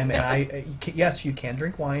the time. And yes, you can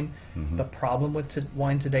drink wine. The problem with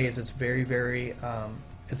wine today is it's very, very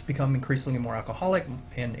it's become increasingly more alcoholic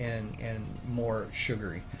and more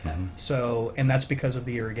sugary. So, and that's because of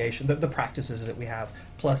the irrigation, the practices that we have.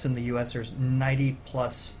 Plus, in the U.S., there's 90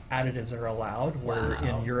 plus additives that are allowed, where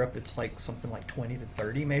in Europe it's like something like 20 to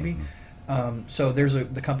 30 maybe. So there's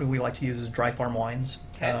the company we like to use is Dry Farm Wines,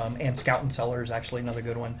 and Scout and Cellar is actually another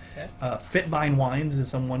good one. Fit Vine Wines is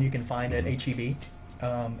someone you can find at HEB,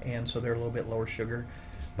 and so they're a little bit lower sugar.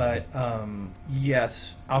 But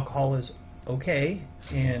yes, alcohol is okay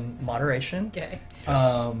in moderation. Okay.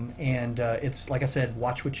 And it's like I said,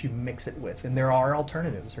 watch what you mix it with, and there are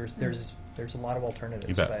alternatives. There's a lot of alternatives.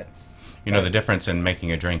 You bet. But you know the difference in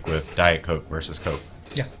making a drink with Diet Coke versus Coke.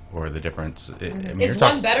 Yeah. Or the difference. I mean, Is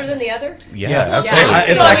one better than the other? Yeah, Yes. absolutely.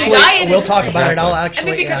 It's So, I mean, actually, diet we'll is- talk about it. I'll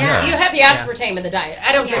actually. I mean, because you have the aspartame in the diet.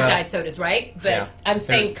 I don't drink diet sodas, right? But I'm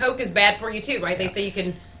saying Coke is bad for you too, right? They say you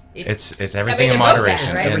can. It's I everything mean, in they're both moderation.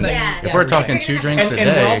 bad, right? And Yeah. if we're talking 2 drinks a day,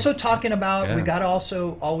 and we're also talking about, Yeah. we got to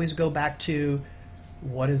also always go back to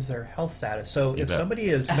what is their health status. So if bet. somebody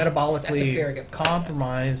is That's a very metabolically good point.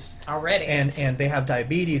 compromised Already. and they have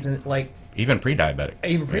diabetes, and like even pre-diabetic.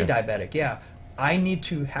 even pre-diabetic, I need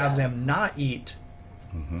to have them not eat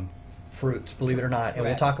fruits, believe it or not, and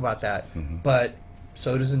we'll talk about that. But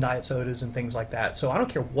sodas and diet sodas and things like that. So I don't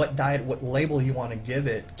care what diet, what label you want to give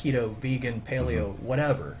it, keto, vegan, paleo,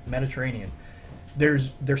 whatever, Mediterranean.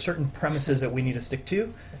 There's certain premises that we need to stick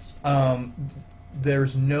to.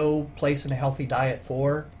 There's no place in a healthy diet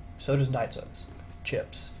for sodas and diet sodas,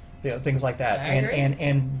 chips, things like that. I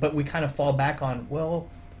agree. But we kind of fall back on, well,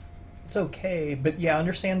 it's okay, but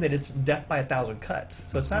understand that it's death by 1,000 cuts.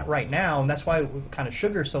 So it's not right now, and that's why kind of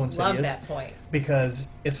sugar is so insidious. Love that point. Because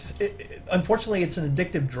unfortunately it's an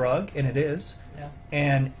addictive drug, and it is.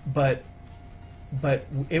 Yeah. But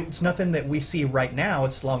it's nothing that we see right now.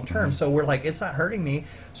 It's long term. So we're like, it's not hurting me.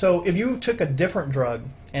 So if you took a different drug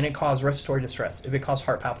and it caused respiratory distress, if it caused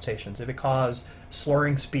heart palpitations, if it caused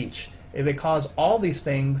slurring speech, if it caused all these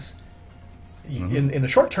things, in the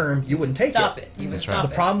short term, you wouldn't take Stop it. You would stop it.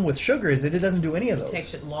 The problem with sugar is that it doesn't do any of those. It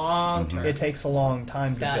takes it long term. It takes a long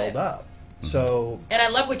time to build up. So, and I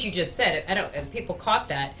love what you just said. If people caught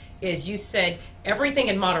that, is you said everything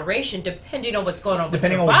in moderation, depending on what's going on with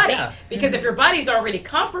your body. Because if your body's already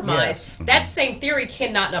compromised, that same theory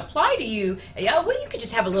cannot apply to you. Yeah, well, you could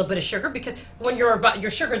just have a little bit of sugar because when your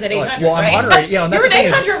sugar's at 800, well, I'm right? moderating. Yeah, and that's you're at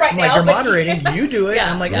 800 right now. Like, you're moderating. You do it.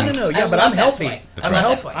 And I'm like, no. Yeah, but I'm healthy.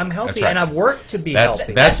 I'm healthy, and I've worked to be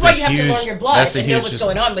healthy. That's why you have to learn your blood and know what's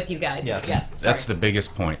going on with you guys. Yeah. That's the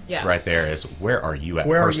biggest point right there is where are you at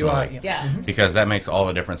personally? Where are you at? Yeah. Because that makes all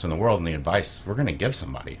the difference in the world in the advice we're going to give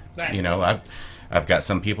somebody. Right. You know, I've got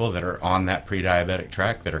some people that are on that pre-diabetic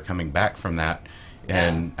track that are coming back from that,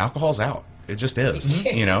 and alcohol's out. It just is,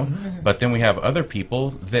 you know. But then we have other people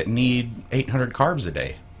that need 800 carbs a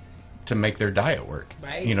day to make their diet work.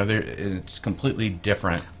 Right. You know, it's completely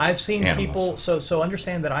different. I've seen animals. people. So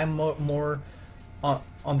understand that I'm more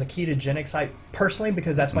on the ketogenic side personally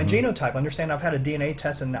because that's my genotype. Understand, I've had a DNA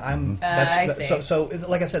test and I'm so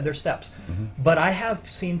like I said, there's steps. But I have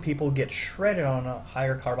seen people get shredded on a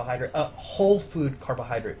higher carbohydrate, a whole food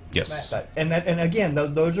carbohydrate. Yes. And again,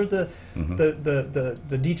 those are the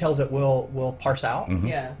details that we'll parse out.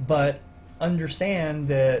 Yeah. But understand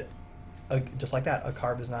that just like that, a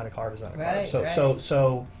carb is not a carb is not a carb.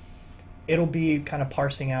 So it'll be kind of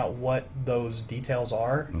parsing out what those details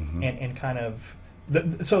are and kind of.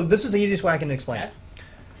 So this is the easiest way I can explain it.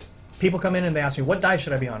 People come in and they ask me, what diet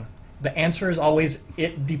should I be on? The answer is always,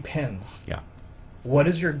 it depends. Yeah. What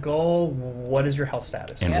is your goal? What is your health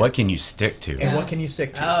status? And what can you stick to? And what can you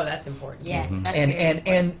stick to? Oh, that's important. Yes. That's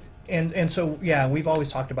And so we've always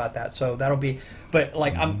talked about that. So that'll be, but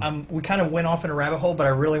like we kind of went off in a rabbit hole, but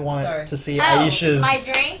I really want to see Aisha's my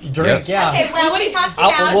drink. Yes. Yeah. Okay. Well, we talked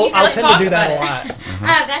about. I'll tend to do that a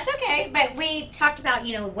lot. That's okay. But we talked about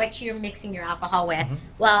what you're mixing your alcohol with.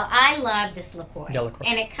 Well, I love this liqueur. Yeah, liqueur.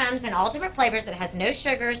 And it comes in all different flavors. It has no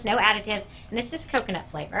sugars, no additives, and this is coconut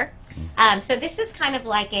flavor. So this is kind of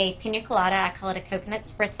like a pina colada. I call it a coconut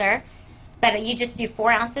spritzer. But you just do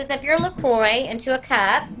 4 ounces of your LaCroix into a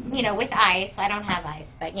cup, with ice. I don't have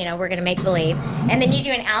ice, but, we're going to make believe. And then you do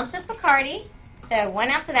an ounce of Bacardi, so 1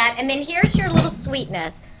 ounce of that. And then here's your little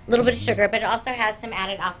sweetness, a little bit of sugar, but it also has some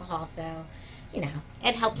added alcohol, so,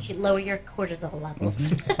 it helps you lower your cortisol levels.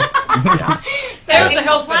 So There's the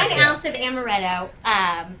health 1 benefit. ounce of amaretto,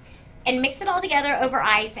 and mix it all together over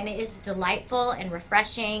ice, and it is delightful and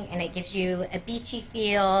refreshing, and it gives you a beachy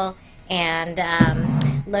feel and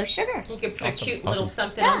low sugar. You could put a cute little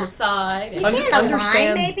something on the side. You can, a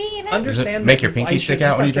lime maybe even. Understand make your pinky stick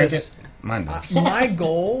out when you drink it? Mine does. My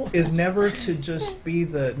goal is never to just be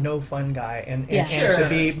the no fun guy and to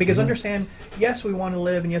be, because understand, yes, we want to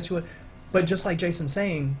live and yes, we would, but just like Jason's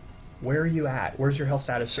saying, where are you at? Where's your health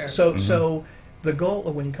status? Sure. So the goal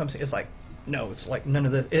of when you come to it's like, no, it's like none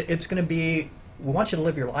of this. It's going to be, we want you to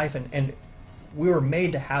live your life and we were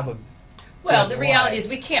made to have a Well, the reality is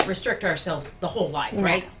we can't restrict ourselves the whole life,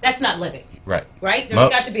 right? That's not living. Right. Right? There's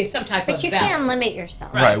got to be some type of But you balance. can limit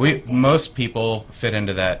yourself. Right. Most people fit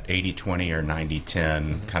into that 80-20 or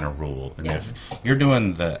 90-10 kind of rule. And if you're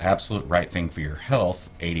doing the absolute right thing for your health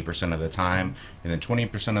 80% of the time, and then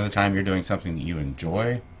 20% of the time you're doing something that you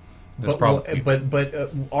enjoy, that's probably... But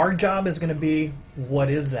our job is going to be, what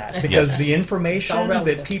is that? Because the information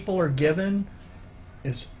that people are given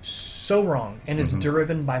is so wrong and is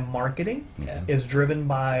driven by marketing, is driven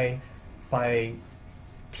by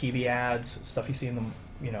TV ads, stuff you see in the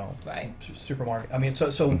supermarket. I mean,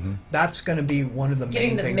 so that's going to be one of the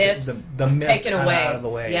Getting main the things. myths, The myths taken kinda away. out of the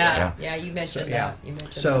way. Yeah, you mentioned that. You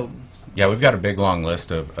mentioned that. Yeah, we've got a big long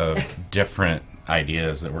list of different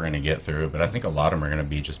ideas that we're going to get through, but I think a lot of them are going to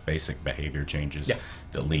be just basic behavior changes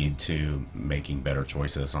that lead to making better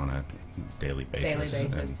choices on a daily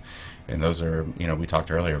basis. And those are, we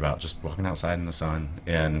talked earlier about just walking outside in the sun,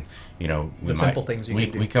 and the simple things you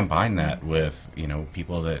can do. We combine that with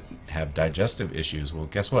people that have digestive issues. Well,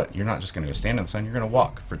 guess what? You're not just going to go stand in the sun. You're going to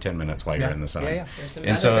walk for 10 minutes while you're in the sun.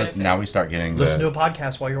 And so benefits. now we start getting listen to a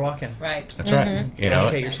podcast while you're walking. Right. That's right.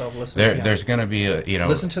 Educate yourself. Listen. There's going to be a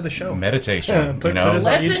listen to the show. Meditation. Put us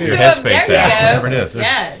on Listen YouTube. to Headspace them. There you app, go. whatever it is.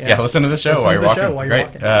 Yes. Yeah, listen to the show Listen while to you're the show walking. while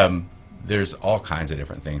you're Great. there's all kinds of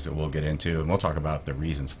different things that we'll get into, and we'll talk about the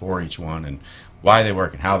reasons for each one and why they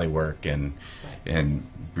work and how they work, and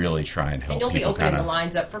really try and help And you'll be people opening kinda, the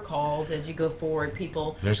lines up for calls as you go forward.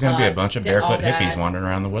 People, there's going to be a bunch of barefoot hippies wandering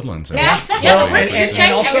around the woodlands. Yeah. And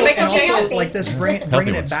also, healthy. like this, bringing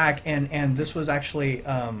it ones. back, and this was actually,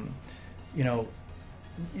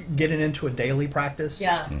 getting into a daily practice.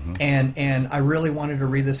 Yeah. And I really wanted to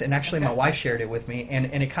read this, and actually my wife shared it with me, and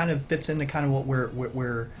it kind of fits into kind of what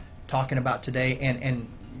we're talking about today, and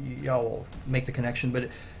y'all will make the connection, but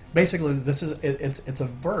basically this is it's a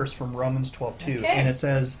verse from Romans 12:2, and it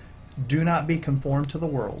says, "Do not be conformed to the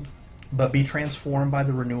world, but be transformed by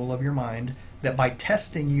the renewal of your mind, that by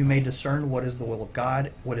testing you may discern what is the will of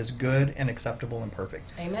God, what is good and acceptable and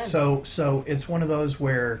perfect." Amen. So it's one of those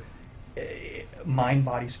where mind,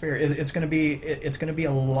 body, spirit. It's going to be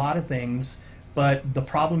a lot of things, but the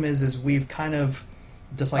problem is we've kind of,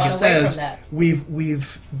 just like Gone it away says, from that.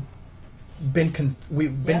 we've been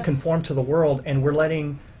conformed to the world, and we're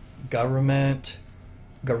letting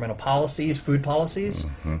governmental policies, food policies.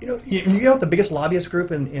 You know what the biggest lobbyist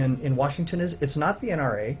group in Washington is? It's not the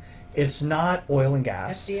NRA. It's not oil and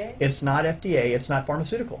gas. FDA? It's not FDA. It's not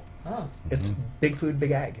pharmaceutical. Oh. It's big food,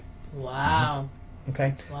 big ag. Wow.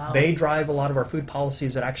 Okay? Wow. They drive a lot of our food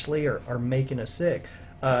policies that actually are making us sick.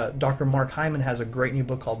 Dr. Mark Hyman has a great new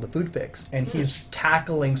book called The Food Fix, and he's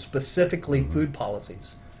tackling specifically food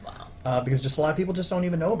policies. Wow. Because just a lot of people just don't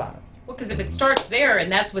even know about them. Well, because if it starts there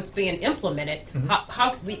and that's what's being implemented,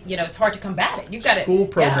 how it's hard to combat it. You've got School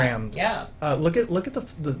programs. Yeah. Look at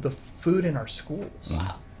the food in our schools.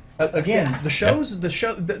 Wow. Again, the shows,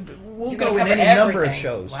 we'll You're go gonna in any cover number of everything.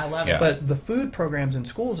 shows. Well, I love Yeah. it. But the food programs in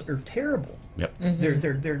schools are terrible. Yep.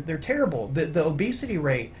 They're terrible. The obesity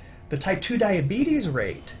rate, the type 2 diabetes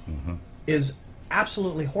rate is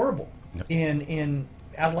absolutely horrible in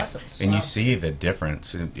adolescents. And you see the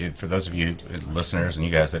difference. For those of you listeners and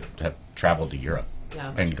you guys that have traveled to Europe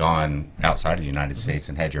and gone outside of the United States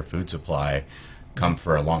and had your food supply come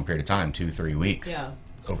for a long period of time, 2-3 weeks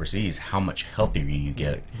overseas, how much healthier you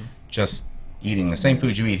get just eating the same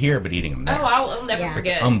food you eat here, but eating them there. Oh, I'll never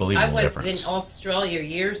forget. It's unbelievable I was difference. in Australia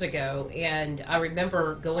years ago, and I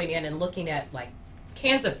remember going in and looking at like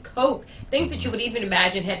cans of Coke, things that you would even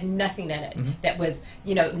imagine had nothing in it. That was,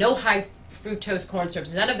 no high fructose corn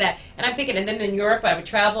syrups, none of that. And I'm thinking, and then in Europe, I would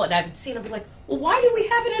travel, and I would see, and I'd be like, well, why do we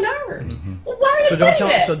have it in ours? Well, why are they putting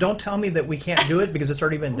it? So don't tell me that we can't do it because it's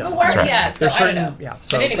already been done. Well, why- right. Yeah, so There's I don't know. Yeah.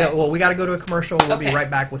 So But anyway. well, we got to go to a commercial. We'll be Okay. right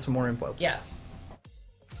back with some more info. Yeah.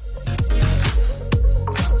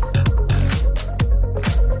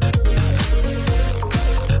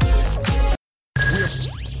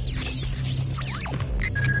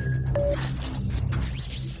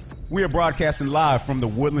 We are broadcasting live from the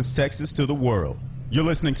Woodlands, Texas to the world. You're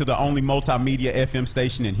listening to the only multimedia FM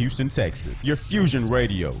station in Houston, Texas. Your fusion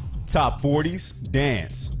radio. Top 40s,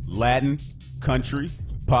 dance, Latin, country,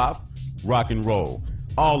 pop, rock and roll.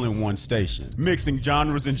 All in one station. Mixing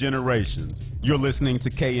genres and generations. You're listening to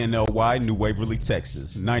KNLY New Waverly,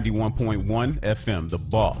 Texas. 91.1 FM, The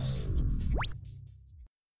Boss.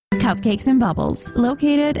 Cupcakes and Bubbles,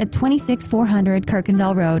 located at 26400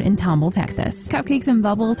 Kirkendall Road in Tomball, Texas. Cupcakes and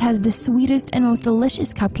Bubbles has the sweetest and most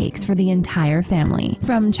delicious cupcakes for the entire family.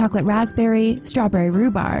 From chocolate raspberry, strawberry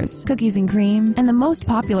rhubars, cookies and cream, and the most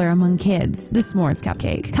popular among kids, the s'mores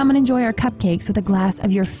cupcake. Come and enjoy our cupcakes with a glass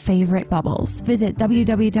of your favorite bubbles. Visit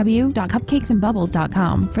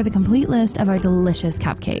www.cupcakesandbubbles.com for the complete list of our delicious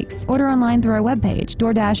cupcakes. Order online through our webpage.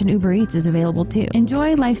 DoorDash and Uber Eats is available too.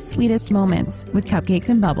 Enjoy life's sweetest moments with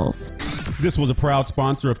Cupcakes and Bubbles. This was a proud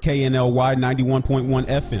sponsor of KNLY 91.1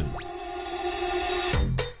 FM.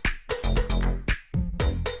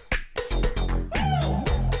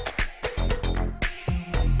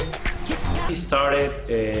 It started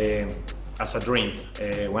as a dream.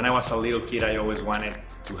 When I was a little kid, I always wanted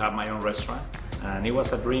to have my own restaurant. And it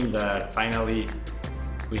was a dream that finally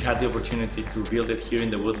we had the opportunity to build it here in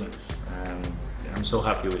the Woodlands. And I'm so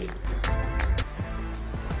happy with it.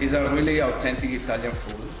 It's a really authentic Italian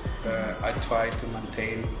food. I try to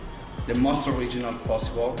maintain the most original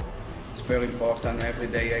possible. It's very important. Every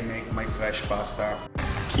day I make my fresh pasta.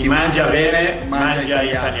 Chi mangia bene, Mangia mangia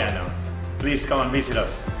italiano. italiano. Please come and visit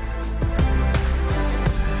us.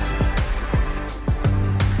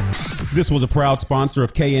 This was a proud sponsor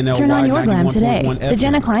of KNLY Turn on your glam today. 91.1 The FM.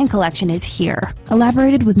 Jenna Klein collection is here,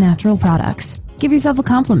 elaborated with natural products. Give yourself a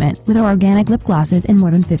compliment with our organic lip glosses in more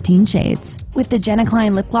than 15 shades. With the Jenna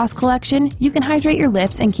Klein lip gloss collection, you can hydrate your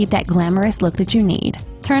lips and keep that glamorous look that you need.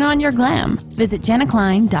 Turn on your glam. Visit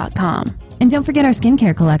jennaklein.com. And don't forget our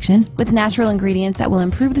skincare collection with natural ingredients that will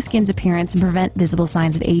improve the skin's appearance and prevent visible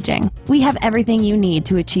signs of aging. We have everything you need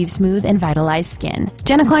to achieve smooth and vitalized skin.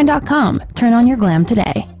 JennaKlein.com. Turn on your glam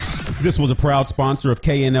today. This was a proud sponsor of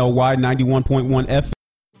KNLY 91.1 FM.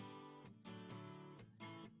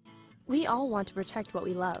 We all want to protect what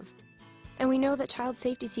we love. And we know that child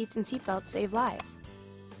safety seats and seatbelts save lives.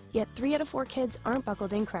 Yet 3 out of 4 kids aren't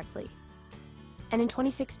buckled in correctly. And in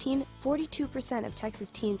 2016, 42% of Texas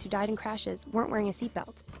teens who died in crashes weren't wearing a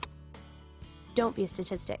seatbelt. Don't be a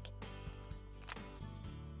statistic.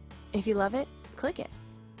 If you love it, click it.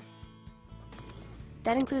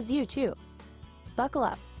 That includes you, too. Buckle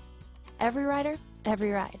up. Every rider,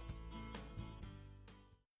 every ride.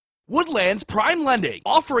 Woodlands Prime Lending,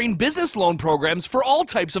 offering business loan programs for all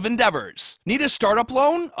types of endeavors. Need a startup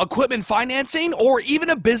loan, equipment financing, or even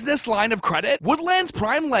a business line of credit? Woodlands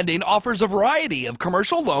Prime Lending offers a variety of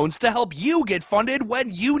commercial loans to help you get funded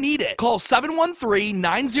when you need it. Call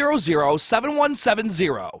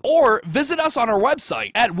 713-900-7170 or visit us on our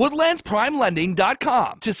website at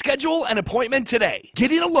woodlandsprimelending.com to schedule an appointment today.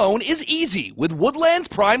 Getting a loan is easy with Woodlands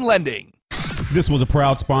Prime Lending. This was a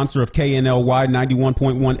proud sponsor of KNLY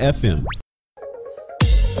 91.1 FM.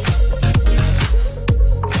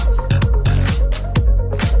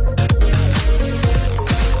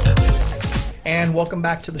 And welcome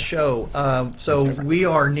back to the show. So we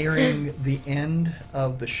are nearing the end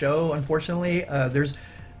of the show. Unfortunately, there's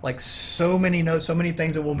like so many notes, so many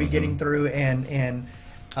things that we'll be getting through, and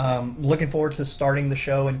looking forward to starting the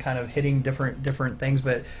show and kind of hitting different things.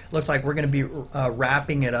 But it looks like we're going to be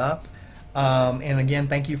wrapping it up. And again,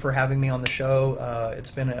 thank you for having me on the show.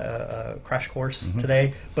 It's been a crash course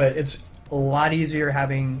today, but it's a lot easier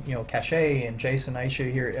having Kashay and Jason, Aisha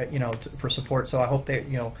here, for support. So I hope they,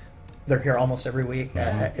 they're here almost every week,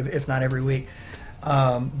 if not every week.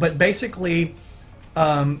 But basically,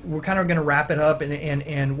 we're kind of going to wrap it up.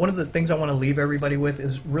 And one of the things I want to leave everybody with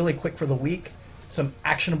is really quick for the week. Some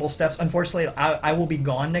actionable steps. Unfortunately, I will be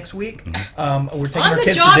gone next week. We're taking our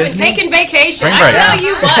kids to Disney. And taking vacation. Spring I break. tell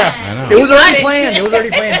you what. It was already planned. It was already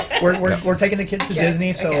planned. We're taking the kids to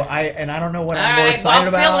Disney. So I don't know what I'm more excited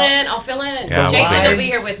about. I'll fill in. Yeah, Jason will be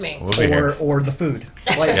here with me. We'll be here. Or the food.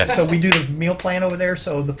 So we do the meal plan over there.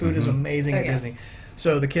 So the food is amazing at Disney.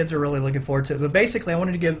 So the kids are really looking forward to it. But basically, I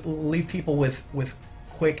wanted to leave people with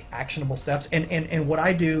quick actionable steps. And what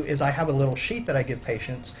I do is I have a little sheet that I give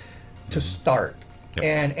patients to start.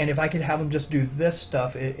 Yep. And if I could have them just do this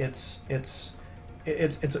stuff, it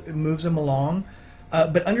moves them along.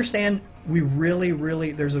 But understand, we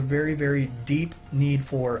really there's a very, very deep need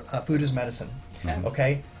for food as medicine.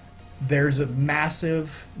 Okay, there's a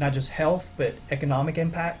massive, not just health but economic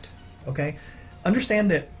impact. Okay, understand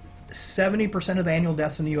that 70% of the annual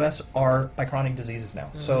deaths in the U.S. are by chronic diseases now.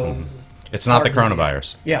 So. It's not the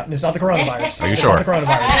coronavirus. Yeah, it's not the coronavirus. Are you sure? It's not the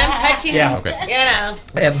coronavirus. And I'm touching, Yeah,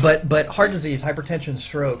 but heart disease, hypertension,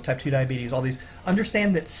 stroke, type 2 diabetes, all these.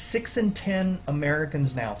 Understand that 6 in 10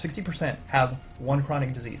 Americans now, 60%, have one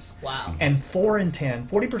chronic disease. Wow. And 4 in 10,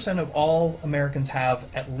 40% of all Americans have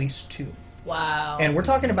at least 2. Wow. And we're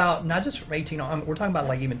talking about not just from 18 on, we're talking about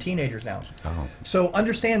like even teenagers now. Oh. So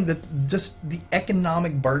understand that just the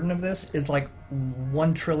economic burden of this is like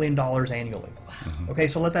 $1 trillion annually. Okay,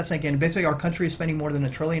 so let that sink in. Basically, our country is spending more than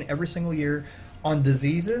 $1 trillion every single year on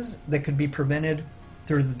diseases that could be prevented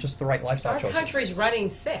through just the right lifestyle choices. Our country's running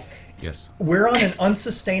sick. Yes. We're on an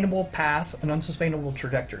unsustainable path, an unsustainable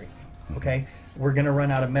trajectory. Okay, we're going to run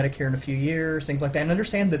out of Medicare in a few years, things like that. And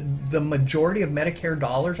understand that the majority of Medicare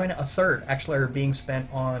dollars right now, a third actually, are being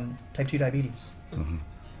spent on type 2 diabetes,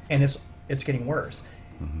 and it's getting worse.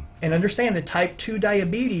 And understand that type 2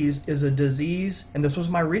 diabetes is a disease, and this was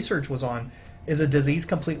my research was on, is a disease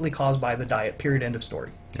completely caused by the diet, period, end of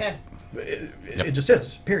story. Okay. It just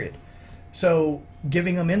is, period. So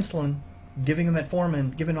giving them insulin, giving them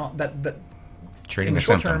metformin, giving all that treating in the the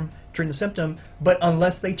short symptom. term, treating the symptom, but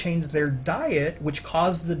unless they change their diet, which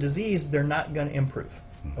caused the disease, they're not going to improve.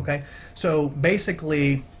 Okay? So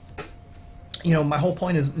basically, my whole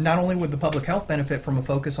point is not only would the public health benefit from a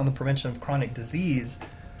focus on the prevention of chronic disease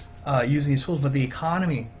using these tools, but the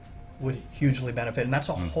economy would hugely benefit, and that's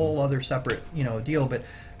a whole other separate deal. But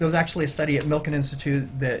there was actually a study at Milken Institute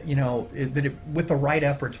that with the right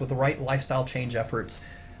efforts, with the right lifestyle change efforts,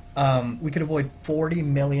 we could avoid 40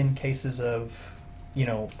 million cases of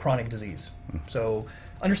chronic disease. So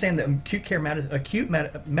understand that acute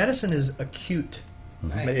medicine is acute.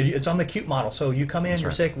 It's on the acute model. So you come in, you're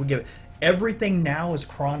sick, we give it. Everything now is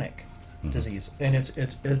chronic disease, and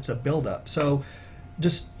it's a buildup. So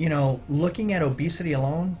just looking at obesity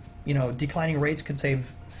alone, declining rates could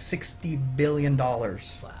save $60 billion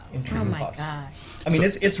in treatment costs. gosh. I mean,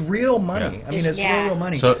 it's real money. Yeah. I mean, it's real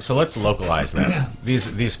money. So let's localize that.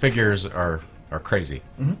 These figures are crazy.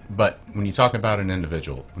 But when you talk about an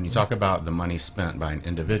individual, when you talk about the money spent by an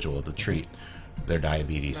individual to treat their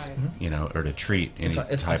diabetes, or to treat any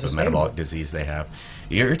type of metabolic disease they have,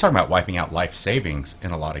 you're talking about wiping out life savings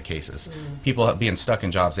in a lot of cases. People being stuck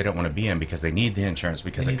in jobs they don't want to be in because they need the insurance,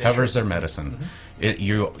 because it covers their medicine.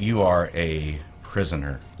 You are a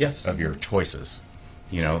prisoner of your choices.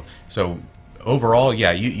 So overall,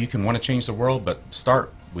 you can want to change the world, but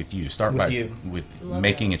start with you. Start with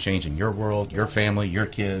making a change in your world, your family, your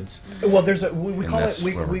kids. Well, we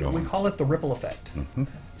call it the ripple effect.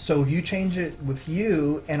 So if you change it with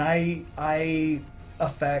you, and I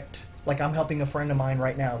affect, like I'm helping a friend of mine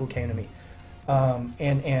right now who came to me,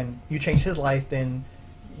 and you change his life, then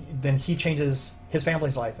he changes his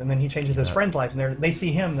family's life, and then he changes his friend's life, and they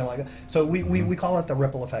see him, they're like, so we call it the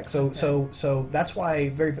ripple effect. So that's why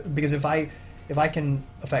because if I can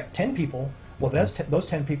affect 10 people, well, those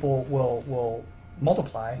 10 people will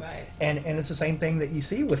multiply, and it's the same thing that you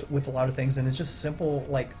see with a lot of things, and it's just simple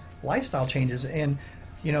like lifestyle changes. And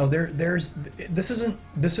this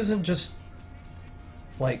isn't just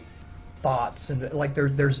like thoughts, and like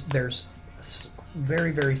there's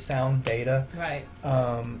very, very sound data. Right.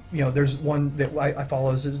 There's one that I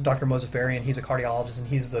follow is Dr. Mozafarian. He's a cardiologist, and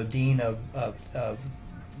he's the dean of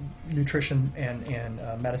nutrition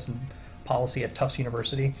and medicine policy at Tufts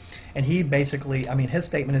University. And he basically, his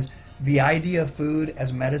statement is, the idea of food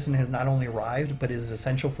as medicine has not only arrived, but is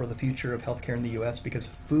essential for the future of healthcare in the U.S. because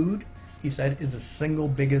food, he said, is the single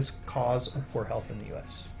biggest cause of poor health in the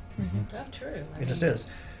U.S. That's true. It just is.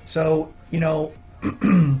 So,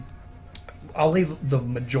 I'll leave the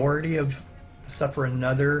majority of the stuff for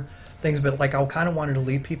another things, but like I kind of wanted to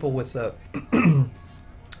leave people with the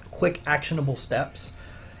quick actionable steps.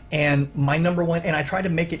 And my number one, and I try to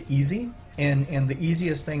make it easy, and the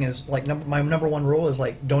easiest thing is like my number one rule is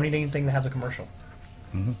like don't eat anything that has a commercial.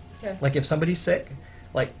 Okay. Like if somebody's sick,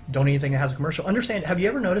 like don't eat anything that has a commercial. Understand? Have you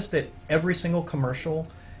ever noticed that every single commercial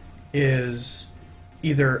is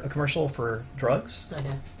either a commercial for drugs, I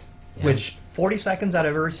know. Yeah. which 40 seconds out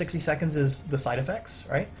of every 60 seconds is the side effects,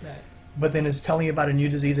 right? Right. But then it's telling you about a new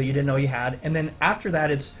disease that you didn't know you had, and then after that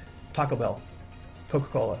it's Taco Bell,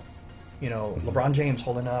 Coca-Cola, LeBron James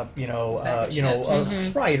holding up,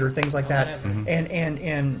 Sprite or things like that,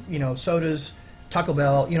 and sodas, Taco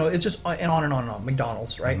Bell, it's just and on and on and on.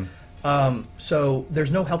 McDonald's, right? So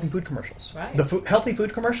there's no healthy food commercials. Right. The healthy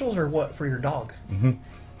food commercials are what for your dog.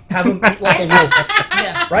 Have them eat like a wolf,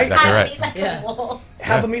 right? Exactly right.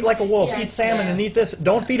 Have them eat like a wolf. Yeah. Eat salmon and eat this.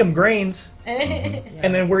 Don't feed them grains,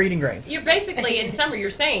 and then we're eating grains. You're basically, in summary, you're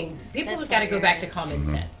saying people have got to go back to common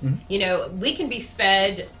sense. We can be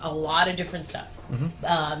fed a lot of different stuff.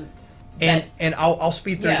 And I'll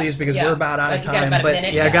speed through these because we're about out of You got time. about a But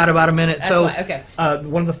minute? I got about a minute. That's So fine. Okay.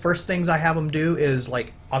 one of the first things I have them do is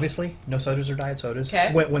like obviously no sodas or diet sodas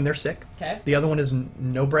Okay. when they're sick. Okay. The other one is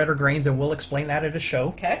no bread or grains, and we'll explain that at a show.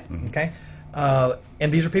 Okay. Okay.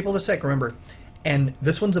 And these are people that are sick. Remember, and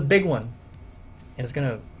this one's a big one, and it's going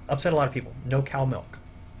to upset a lot of people. No cow milk.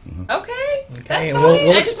 Okay. Okay, That's and fine. we'll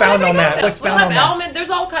I just expound wanna on bring that. up We'll expound on that. almond. There's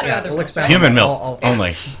all kind of other we'll ones. expound Human on milk that.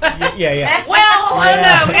 only. Yeah. Well, I don't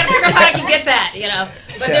know. We got to figure out how I can get that,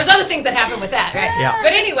 But there's other things that happen with that, right? Yeah.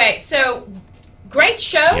 But anyway, so great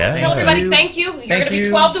show. Yeah, Tell yeah. everybody thank you. You're going to be you.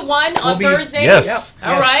 12 to 1 on We'll be- Thursdays. Yes.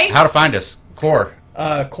 All right. How to find us? Core.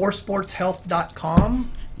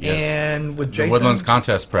 CoreSportsHealth.com Yes. and with The Jason. Woodlands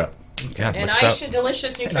Contest Prep. Yeah, And look us up. Aisha,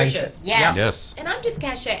 Delicious Nutritious. Yeah. Yes. And I'm just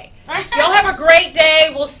Kashay. Y'all have a great day.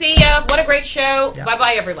 We'll see ya. What a great show. Yeah.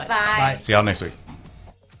 Bye-bye, everyone. Bye. See y'all next week.